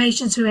for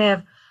patients who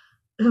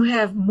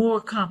have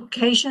more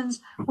complications.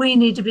 We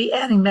need to be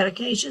adding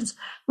medications.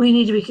 We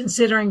need to be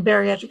considering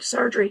bariatric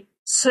surgery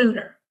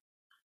sooner.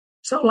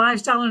 So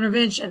lifestyle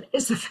intervention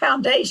is the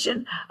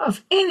foundation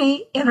of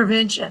any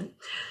intervention.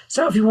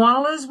 So if you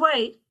want to lose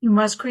weight, you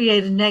must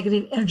create a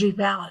negative energy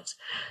balance.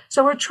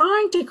 So we're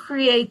trying to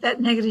create that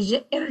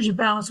negative energy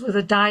balance with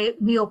a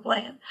diet meal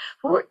plan.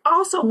 But we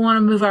also want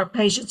to move our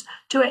patients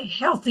to a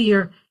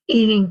healthier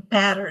eating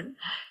pattern.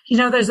 You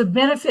know, there's a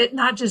benefit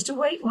not just to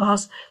weight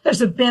loss,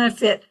 there's a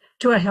benefit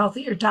to a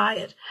healthier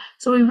diet.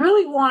 So we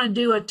really want to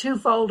do a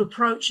twofold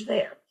approach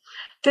there.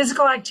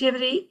 Physical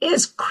activity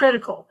is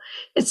critical.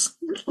 It's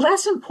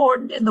less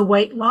important in the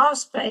weight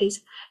loss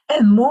phase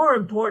and more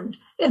important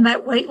in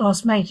that weight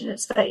loss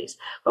maintenance phase.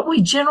 But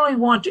we generally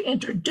want to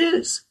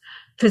introduce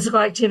physical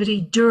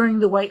activity during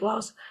the weight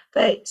loss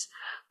phase.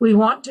 We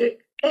want to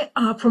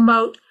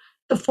promote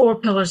the 4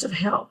 pillars of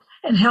health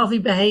and healthy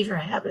behavior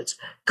habits,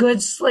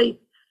 good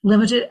sleep,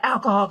 limited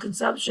alcohol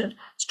consumption,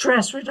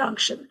 stress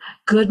reduction,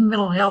 good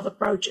mental health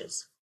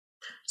approaches.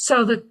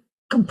 So the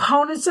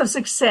components of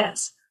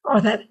success are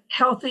that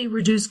healthy,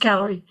 reduced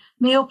calorie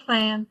meal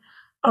plan,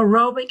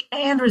 aerobic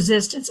and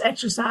resistance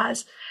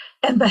exercise,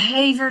 and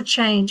behavior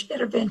change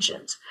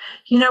interventions.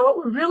 You know, what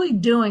we're really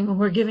doing when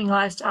we're giving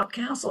lifestyle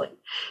counseling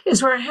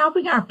is we're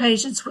helping our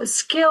patients with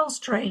skills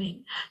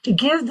training to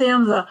give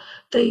them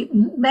the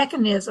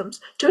mechanisms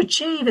to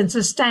achieve and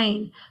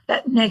sustain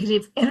that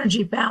negative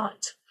energy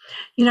balance.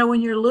 You know,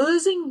 when you're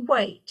losing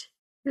weight,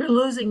 you're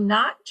losing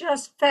not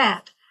just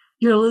fat,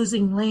 you're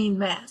losing lean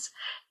mass.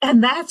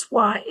 And that's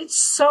why it's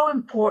so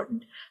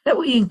important that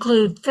we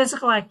include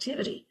physical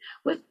activity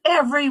with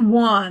every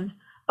one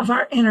of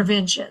our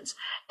interventions.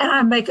 And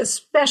I make a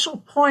special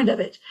point of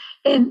it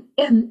in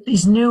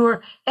these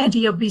newer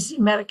anti-obesity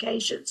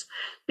medications,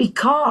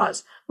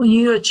 because when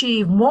you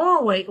achieve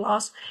more weight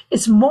loss,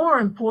 it's more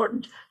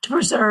important to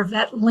preserve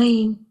that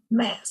lean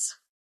mass.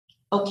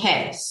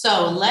 Okay,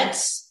 so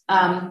let's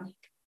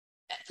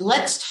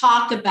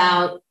talk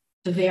about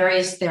the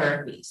various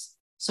therapies.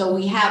 So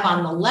we have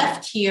on the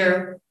left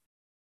here,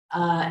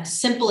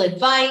 simple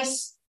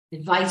advice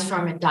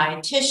from a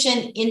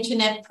dietitian,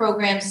 internet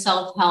programs,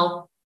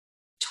 self-help,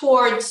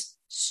 towards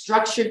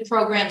structured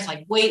programs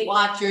like Weight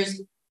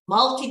Watchers,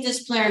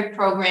 multidisciplinary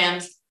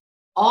programs.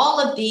 All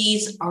of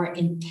these are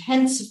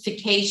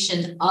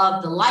intensification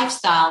of the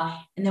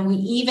lifestyle. And then we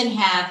even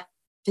have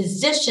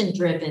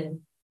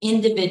physician-driven,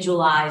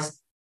 individualized,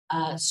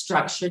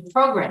 structured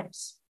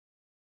programs.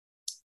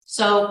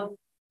 So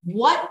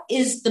what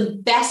is the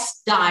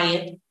best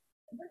diet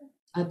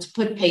to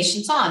put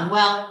patients on?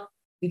 Well,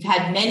 we've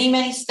had many,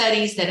 many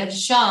studies that have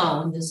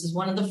shown, this is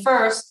one of the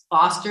first,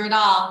 Foster et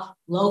al.,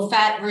 low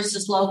fat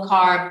versus low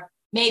carb.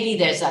 Maybe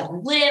there's a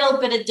little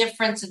bit of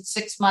difference at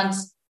 6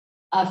 months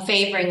of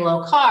favoring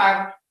low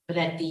carb, but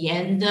at the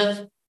end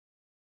of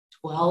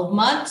 12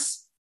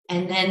 months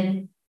and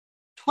then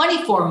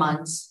 24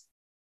 months,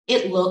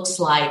 it looks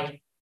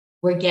like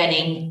we're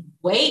getting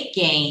weight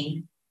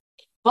gain,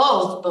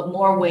 both, but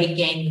more weight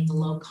gain with the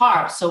low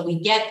carb. So we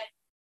get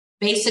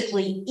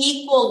basically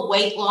equal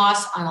weight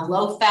loss on a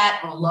low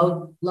fat or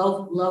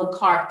low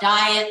carb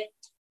diet.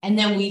 And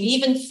then we've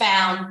even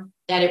found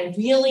that it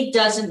really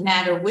doesn't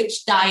matter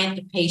which diet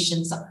the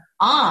patient's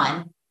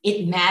on.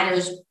 It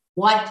matters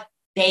what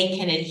they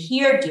can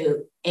adhere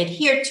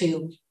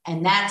to,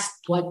 and that's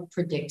what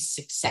predicts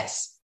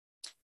success.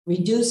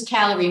 Reduced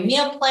calorie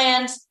meal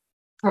plans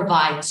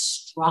provide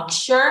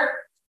structure,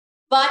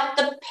 but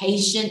the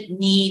patient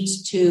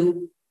needs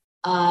to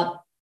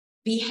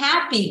be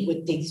happy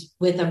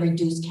with a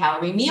reduced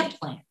calorie meal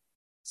plan.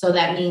 So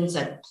that means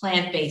a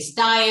plant-based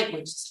diet,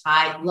 which is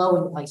low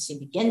in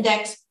glycemic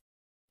index.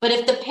 But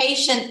if the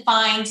patient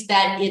finds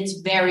that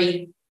it's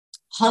very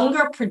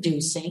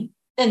hunger-producing,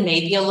 then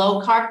maybe a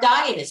low-carb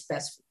diet is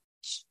best for the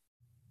patient.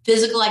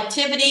 Physical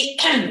activity,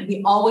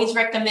 we always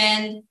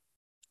recommend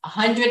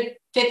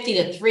 150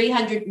 to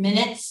 300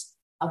 minutes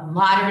of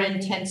moderate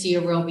intensity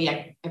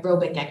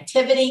aerobic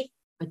activity,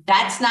 but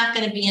that's not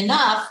going to be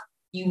enough.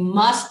 You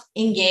must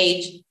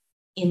engage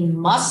in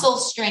muscle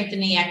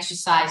strengthening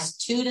exercise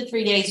 2 to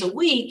 3 days a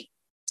week,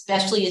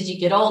 especially as you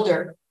get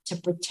older, to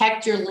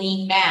protect your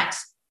lean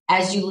mass.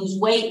 As you lose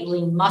weight,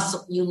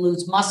 you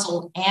lose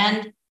muscle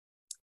and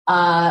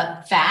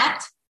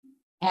fat,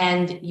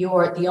 and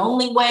the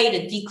only way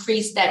to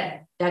decrease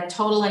that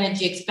total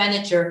energy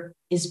expenditure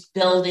is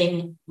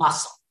building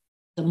muscle.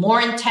 The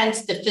more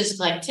intense the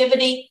physical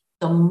activity,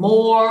 the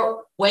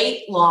more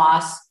weight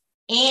loss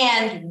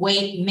and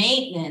weight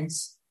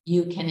maintenance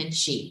you can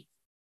achieve.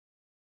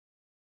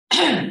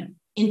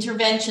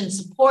 Intervention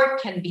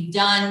support can be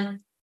done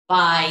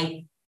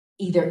by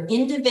either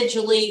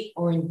individually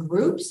or in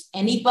groups.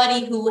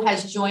 Anybody who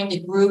has joined a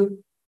group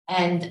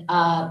and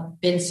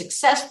been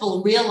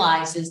successful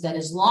realizes that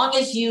as long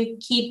as you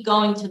keep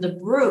going to the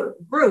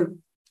group,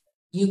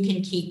 you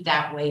can keep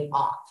that weight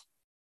off.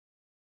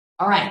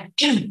 All right.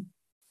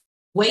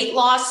 Weight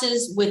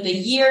losses with a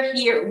year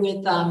here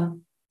with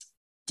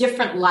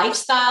different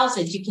lifestyles,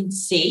 as you can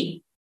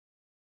see.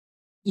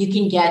 You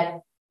can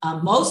get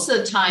most of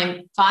the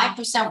time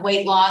 5%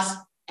 weight loss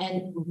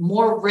and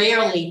more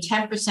rarely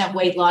 10%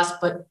 weight loss,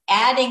 but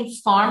adding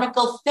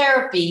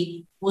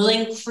pharmacotherapy will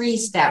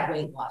increase that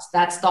weight loss.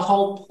 That's the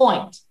whole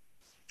point.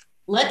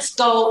 Let's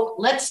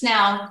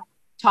now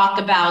talk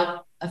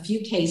about a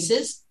few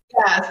cases.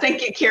 Yeah,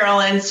 thank you,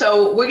 Carolyn.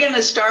 So we're going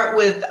to start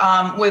with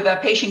a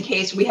patient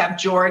case. We have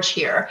George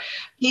here.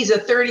 He's a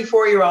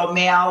 34-year-old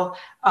male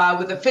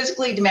with a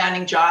physically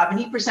demanding job, and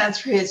he presents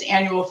for his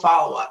annual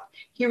follow-up.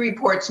 He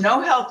reports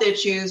no health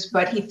issues,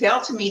 but he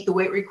failed to meet the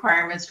weight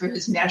requirements for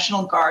his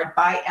National Guard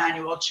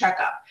biannual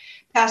checkup.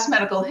 Past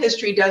medical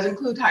history does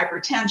include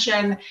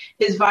hypertension.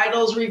 His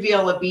vitals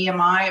reveal a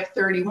BMI of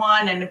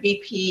 31 and a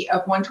BP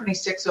of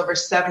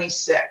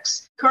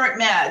 126/76.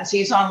 Current meds,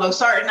 he's on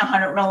losartan,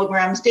 100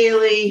 milligrams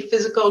daily.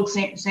 Physical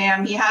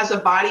exam, he has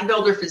a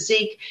bodybuilder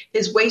physique.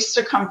 His waist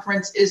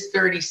circumference is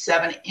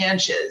 37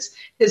 inches.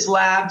 His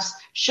labs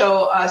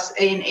show us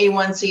an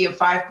A1C of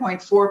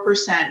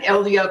 5.4%,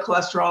 LDL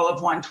cholesterol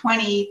of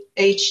 120,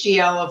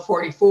 HDL of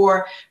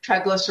 44,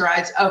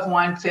 triglycerides of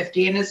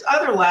 150, and his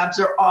other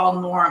labs are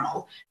all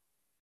normal.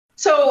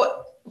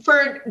 So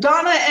for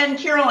Donna and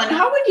Carolyn,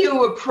 how would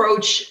you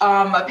approach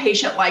a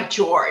patient like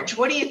George?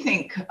 What do you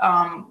think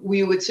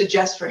we would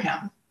suggest for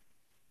him?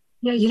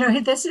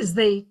 Yeah, this is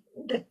the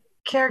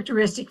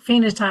characteristic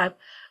phenotype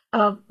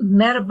of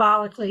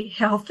metabolically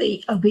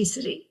healthy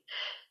obesity.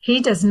 He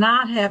does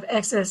not have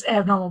excess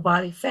abnormal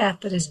body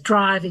fat that is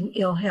driving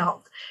ill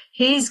health.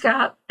 He's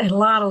got a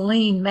lot of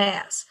lean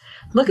mass.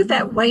 Look at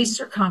that waist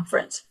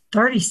circumference,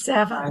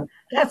 37.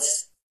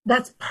 That's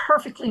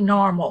perfectly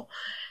normal.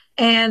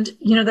 And,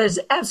 there's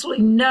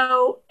absolutely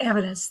no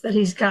evidence that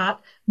he's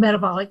got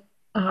metabolic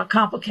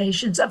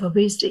complications of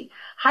obesity.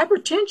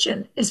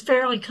 Hypertension is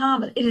fairly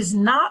common. It is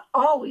not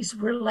always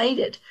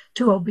related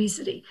to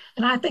obesity.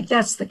 And I think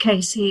that's the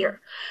case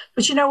here.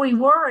 But, we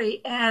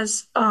worry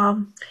as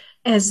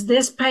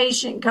this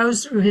patient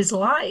goes through his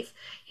life,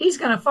 he's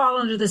going to fall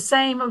under the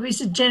same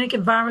obesogenic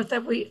environment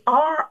that we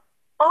are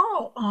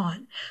all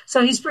on.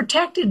 So he's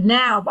protected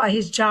now by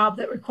his job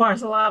that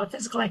requires a lot of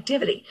physical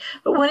activity.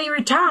 But when he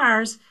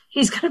retires,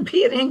 he's going to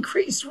be at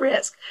increased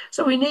risk.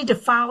 So we need to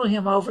follow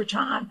him over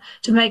time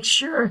to make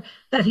sure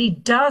that he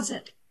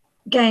doesn't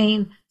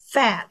gain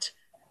fat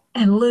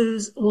and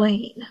lose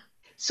lean.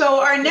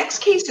 So our next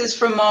case is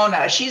from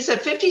Mona. She's a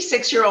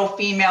 56-year-old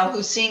female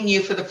who's seeing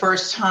you for the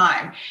first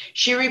time.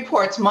 She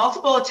reports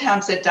multiple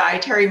attempts at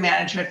dietary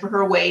management for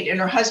her weight, and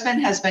her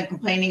husband has been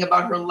complaining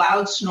about her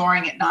loud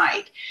snoring at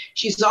night.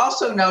 She's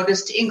also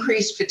noticed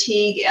increased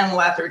fatigue and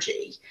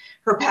lethargy.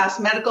 Her past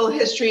medical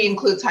history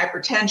includes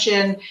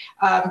hypertension,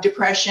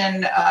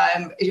 depression.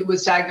 It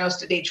was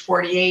diagnosed at age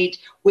 48,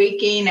 weight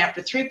gain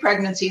after 3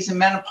 pregnancies and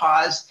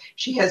menopause.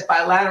 She has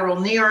bilateral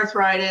knee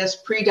arthritis,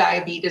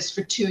 prediabetes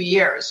for 2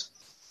 years.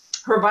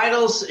 Her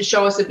vitals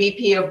show us a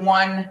BP of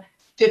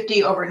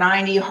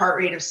 150/90, heart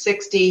rate of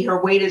 60. Her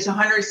weight is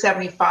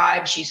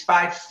 175. She's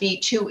 5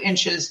 feet 2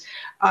 inches,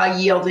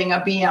 yielding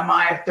a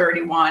BMI of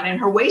 31. And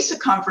her waist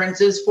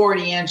circumference is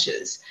 40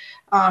 inches.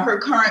 Her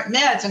current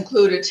meds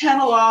include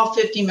atenolol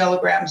 50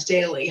 milligrams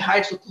daily,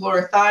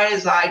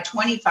 hydrochlorothiazide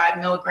 25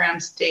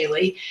 milligrams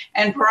daily,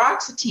 and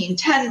paroxetine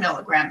 10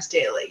 milligrams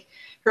daily.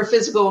 Her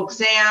physical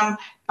exam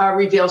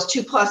reveals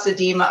 2+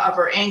 edema of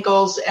her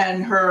ankles,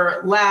 and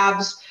her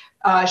labs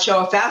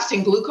show a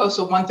fasting glucose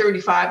of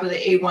 135 with an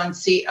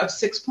A1C of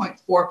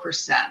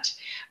 6.4%.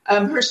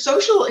 Her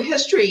social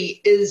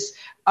history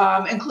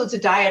includes a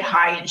diet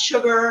high in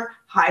sugar,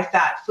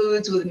 high-fat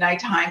foods with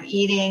nighttime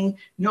eating,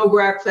 no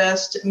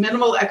breakfast,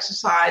 minimal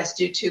exercise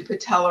due to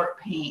patellar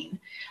pain.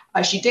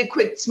 She did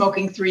quit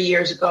smoking 3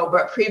 years ago,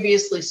 but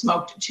previously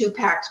smoked 2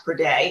 packs per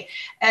day,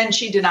 and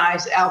she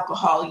denies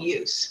alcohol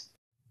use.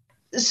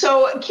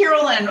 So,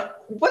 Carolyn,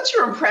 what's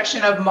your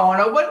impression of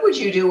Mona? What would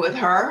you do with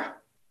her?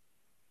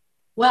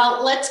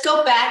 Well, let's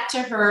go back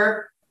to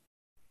her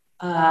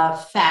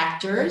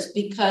factors,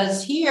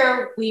 because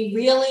here we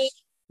really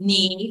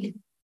need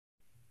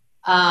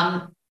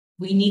to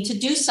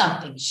do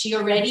something. She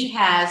already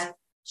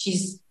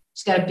she's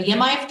got a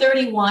BMI of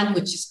 31,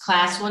 which is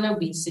class 1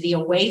 obesity, a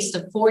waist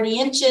of 40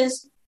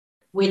 inches,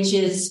 which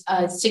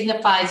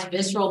signifies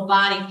visceral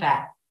body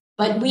fat.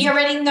 But we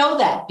already know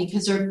that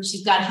because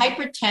she's got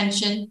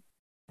hypertension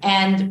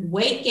and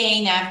weight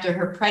gain after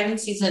her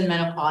pregnancies and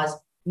menopause,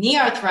 knee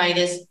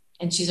arthritis,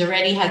 and she's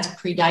already had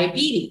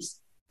prediabetes.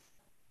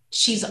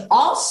 She's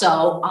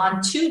also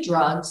on 2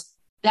 drugs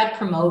that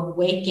promote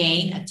weight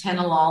gain,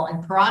 atenolol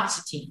and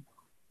paroxetine.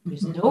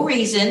 There's no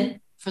reason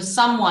for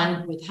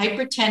someone with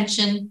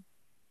hypertension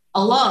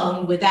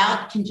alone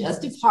without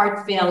congestive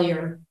heart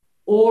failure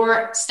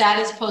or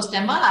status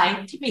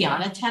post-MI to be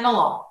on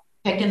atenolol.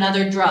 Pick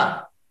another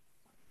drug.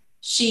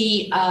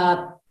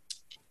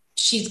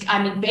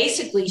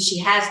 Basically she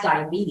has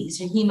diabetes.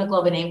 Her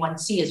hemoglobin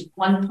A1C is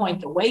 1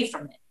 point away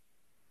from it.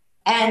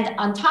 And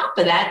on top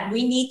of that,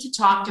 we need to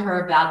talk to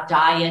her about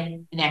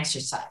diet and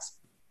exercise.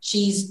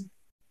 She's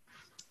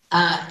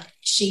got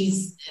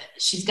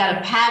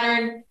a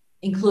pattern,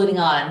 including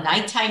a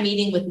nighttime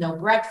eating with no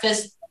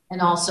breakfast and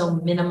also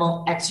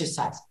minimal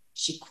exercise.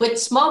 She quit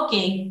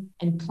smoking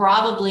and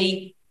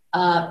probably,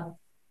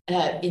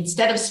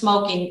 instead of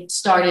smoking,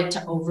 started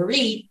to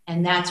overeat,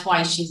 and that's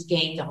why she's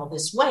gained all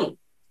this weight.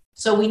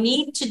 So we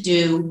need to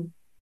do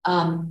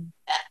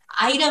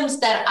items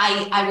that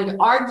I would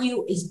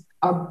argue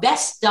are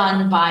best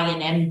done by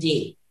an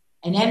MD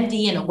in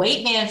a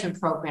weight management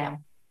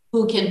program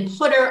who can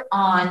put her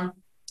on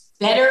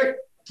better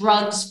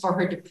drugs for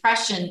her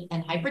depression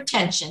and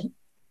hypertension,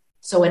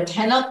 So a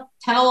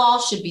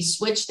tenolol should be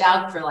switched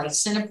out for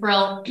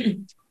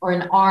lisinopril or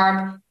an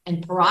ARM,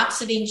 and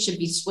paroxetine should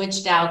be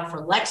switched out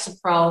for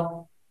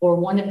Lexapro or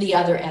one of the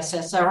other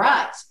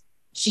SSRIs.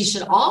 She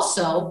should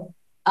also,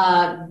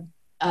 now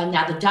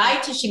the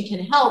dietitian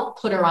can help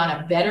put her on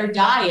a better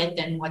diet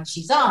than what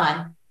she's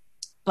on,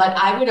 but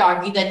I would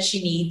argue that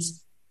she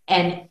needs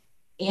an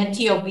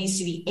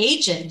anti-obesity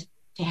agent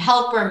to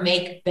help her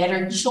make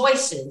better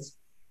choices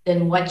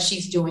than what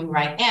she's doing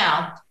right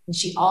now. And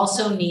she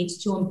also needs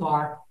to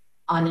embark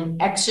on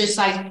an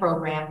exercise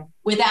program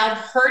without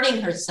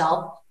hurting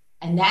herself.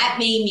 And that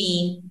may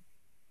mean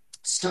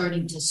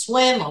starting to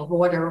swim or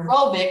water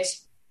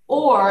aerobics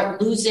or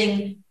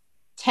losing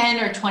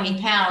 10 or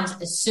 20 pounds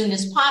as soon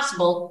as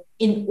possible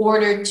in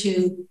order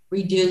to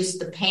reduce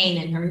the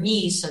pain in her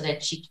knees so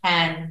that she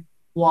can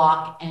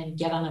walk and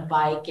get on a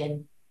bike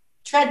and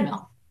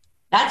treadmill.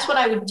 That's what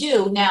I would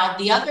do. Now,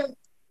 the other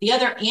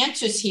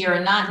answers here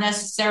are not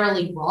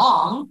necessarily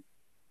wrong.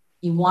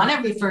 You want to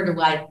refer to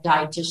a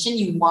dietitian.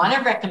 You want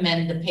to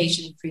recommend the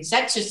patient increase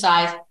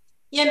exercise.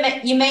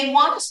 You may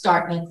want to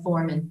start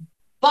metformin,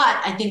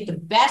 but I think the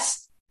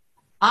best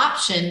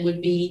option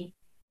would be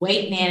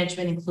weight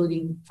management,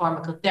 including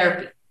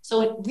pharmacotherapy.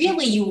 So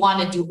really, you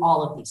want to do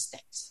all of these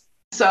things.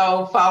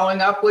 So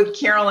following up with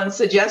Carolyn's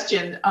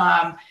suggestion,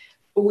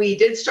 we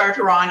did start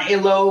her on a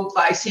low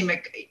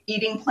glycemic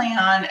eating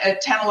plan.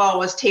 Atenolol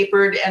was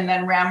tapered, and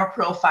then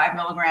ramipril 5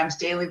 milligrams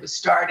daily was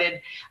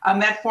started.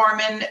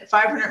 Metformin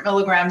 500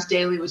 milligrams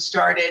daily was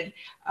started.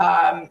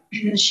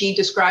 She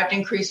described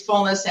increased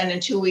fullness, and in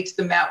 2 weeks,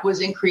 the MET was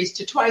increased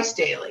to twice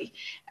daily.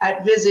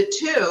 At visit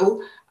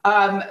 2,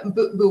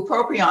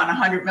 bupropion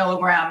 100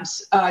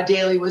 milligrams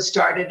daily was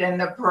started, and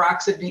the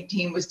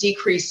paroxetine was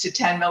decreased to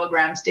 10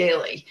 milligrams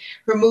daily.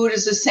 Her mood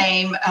is the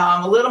same,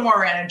 a little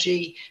more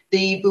energy.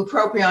 The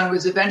bupropion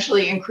was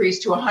eventually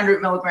increased to 100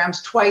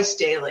 milligrams twice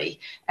daily,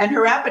 and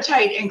her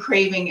appetite and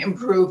craving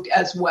improved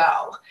as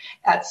well.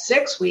 At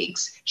 6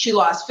 weeks, she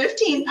lost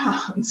 15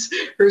 pounds.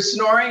 Her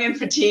snoring and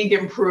fatigue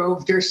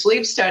improved. Her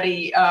sleep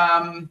study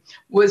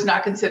was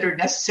not considered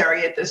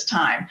necessary at this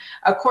time.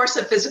 A course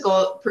of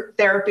physical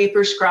therapy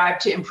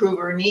prescribed to improve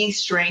her knee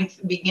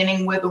strength,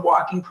 beginning with a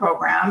walking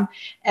program.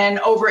 And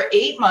over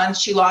 8 months,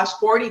 she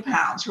lost 40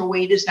 pounds. Her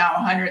weight is now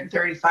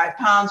 135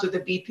 pounds with a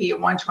BP of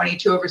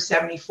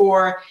 122/74,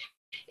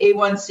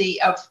 A1C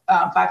of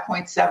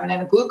 5.7,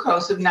 and a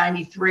glucose of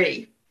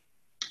 93.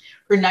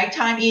 Her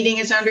nighttime eating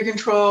is under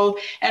control,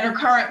 and her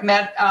current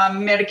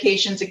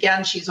medications,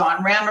 again, she's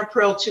on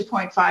ramipril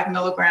 2.5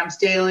 milligrams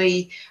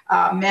daily,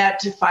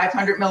 MET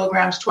 500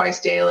 milligrams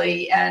twice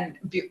daily, and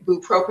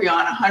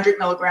bupropion 100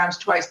 milligrams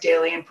twice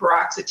daily, and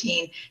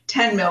paroxetine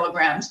 10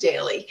 milligrams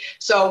daily.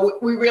 So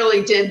we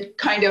really did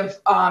kind of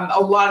a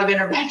lot of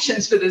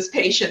interventions for this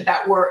patient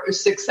that were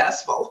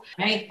successful.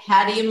 Right?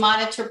 How do you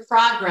monitor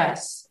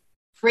progress?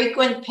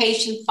 Frequent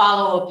patient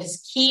follow-up is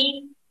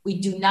key. We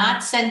do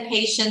not send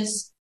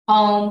patients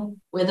home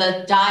with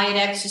a diet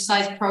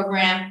exercise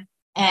program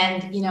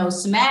and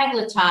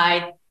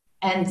semaglutide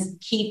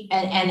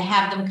and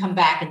have them come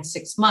back in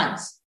 6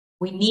 months.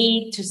 We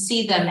need to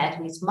see them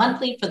at least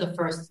monthly for the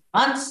first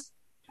months.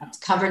 That's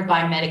covered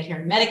by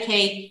Medicare and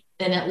Medicaid.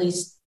 Then at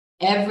least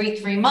every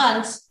 3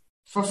 months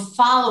for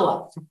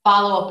follow-up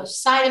of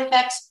side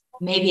effects.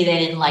 Maybe they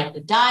didn't like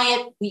the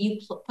diet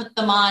you put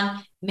them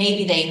on.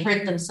 Maybe they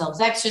hurt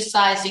themselves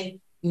exercising.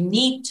 You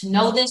need to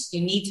know this.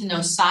 You need to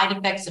know side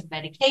effects of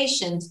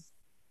medications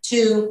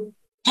to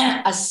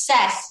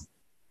assess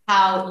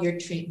how your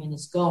treatment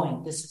is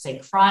going. This is a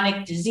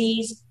chronic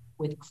disease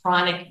with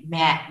chronic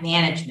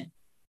management.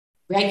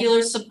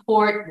 Regular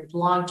support with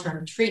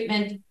long-term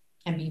treatment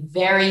can be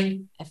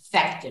very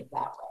effective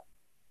that way.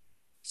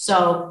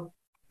 So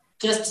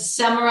just to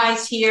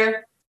summarize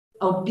here,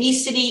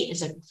 obesity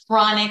is a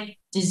chronic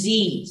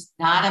disease,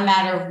 not a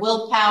matter of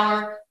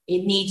willpower.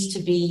 It needs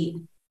to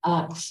be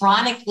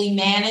chronically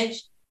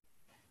managed.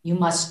 You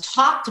must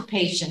talk to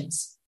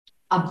patients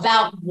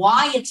about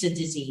why it's a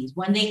disease.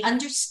 When they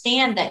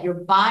understand that your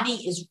body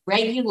is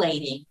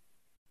regulating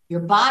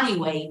your body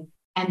weight,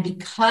 and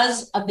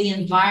because of the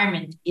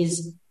environment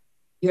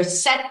your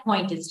set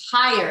point is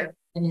higher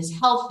than is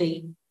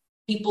healthy,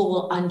 people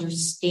will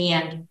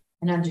understand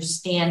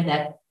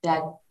that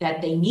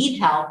they need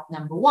help,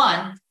 number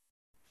one,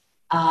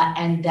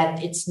 and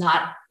that it's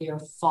not their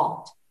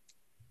fault.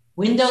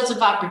 Windows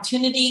of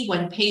opportunity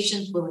when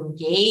patients will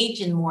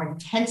engage in more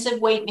intensive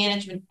weight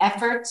management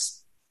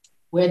efforts,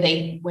 when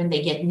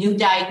they get new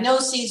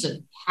diagnoses or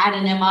had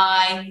an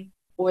MI,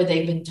 or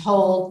they've been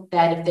told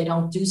that if they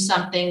don't do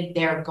something,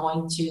 they're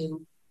going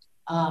to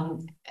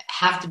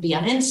have to be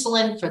on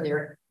insulin for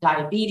their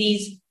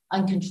diabetes,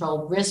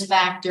 uncontrolled risk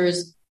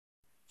factors,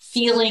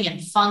 feeling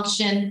and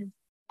function.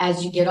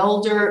 As you get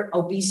older,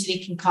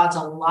 obesity can cause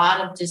a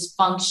lot of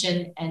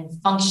dysfunction and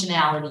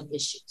functionality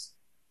issues.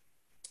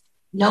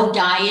 No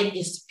diet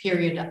is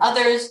superior to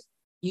others.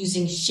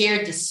 Using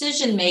shared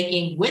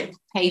decision-making with the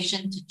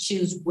patient to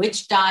choose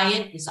which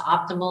diet is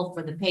optimal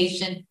for the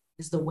patient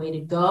is the way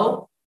to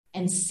go.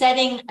 And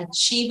setting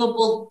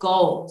achievable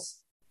goals.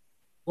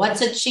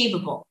 What's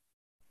achievable?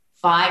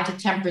 5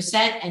 to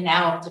 10%, and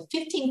now up to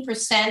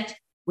 15%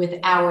 with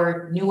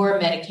our newer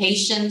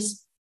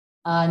medications,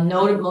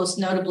 most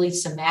notably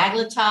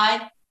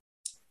semaglutide,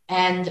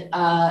 and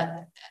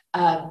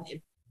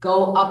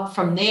go up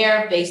from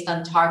there based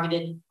on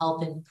targeted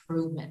health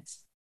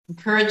improvements.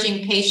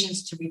 Encouraging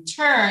patients to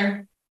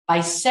return by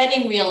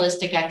setting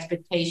realistic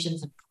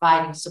expectations and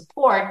providing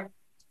support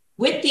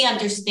with the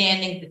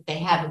understanding that they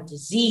have a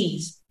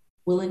disease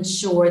will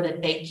ensure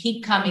that they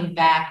keep coming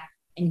back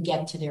and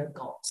get to their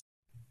goals.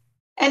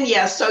 And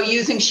yes, so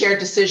using shared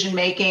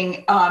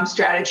decision-making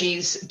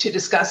strategies to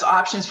discuss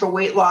options for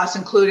weight loss,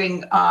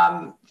 including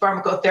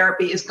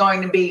pharmacotherapy, is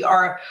going to be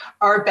our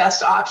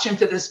best option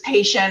for this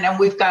patient. And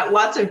we've got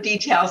lots of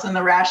details in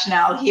the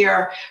rationale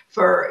here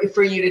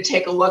for you to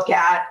take a look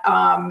at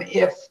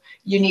if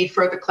you need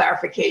further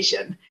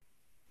clarification.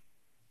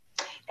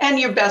 And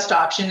your best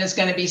option is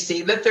going to be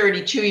C, the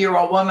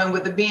 32-year-old woman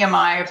with a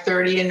BMI of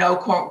 30 and no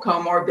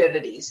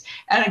comorbidities.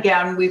 And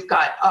again, we've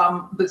got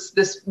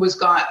this was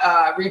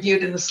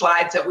reviewed in the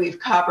slides that we've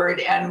covered,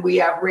 and we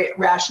have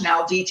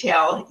rationale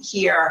detail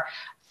here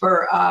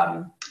for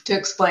to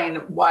explain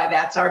why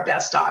that's our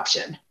best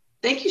option.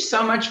 Thank you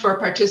so much for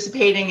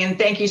participating, and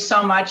thank you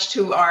so much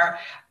to our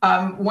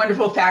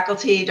wonderful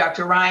faculty,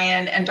 Dr.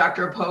 Ryan and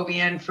Dr.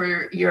 Apovian,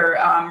 for your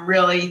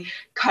really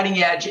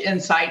cutting-edge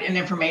insight and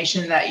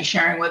information that you're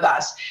sharing with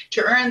us.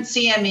 To earn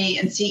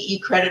CME and CE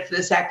credit for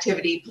this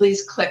activity,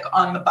 please click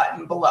on the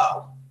button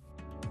below.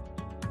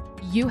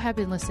 You have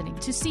been listening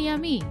to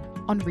CME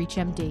on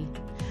ReachMD.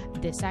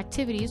 This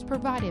activity is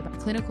provided by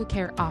Clinical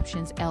Care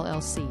Options,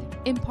 LLC,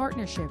 in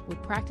partnership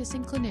with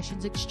Practicing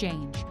Clinicians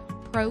Exchange,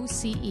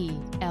 Pro-CE,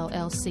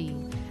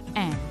 LLC,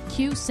 and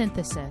Q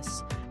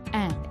Synthesis,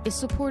 and is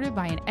supported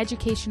by an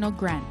educational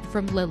grant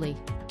from Lilly.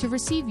 To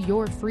receive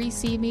your free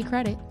CME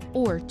credit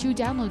or to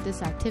download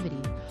this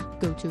activity,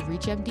 go to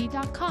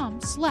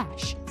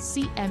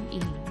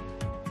reachmd.com/CME.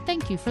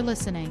 Thank you for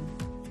listening.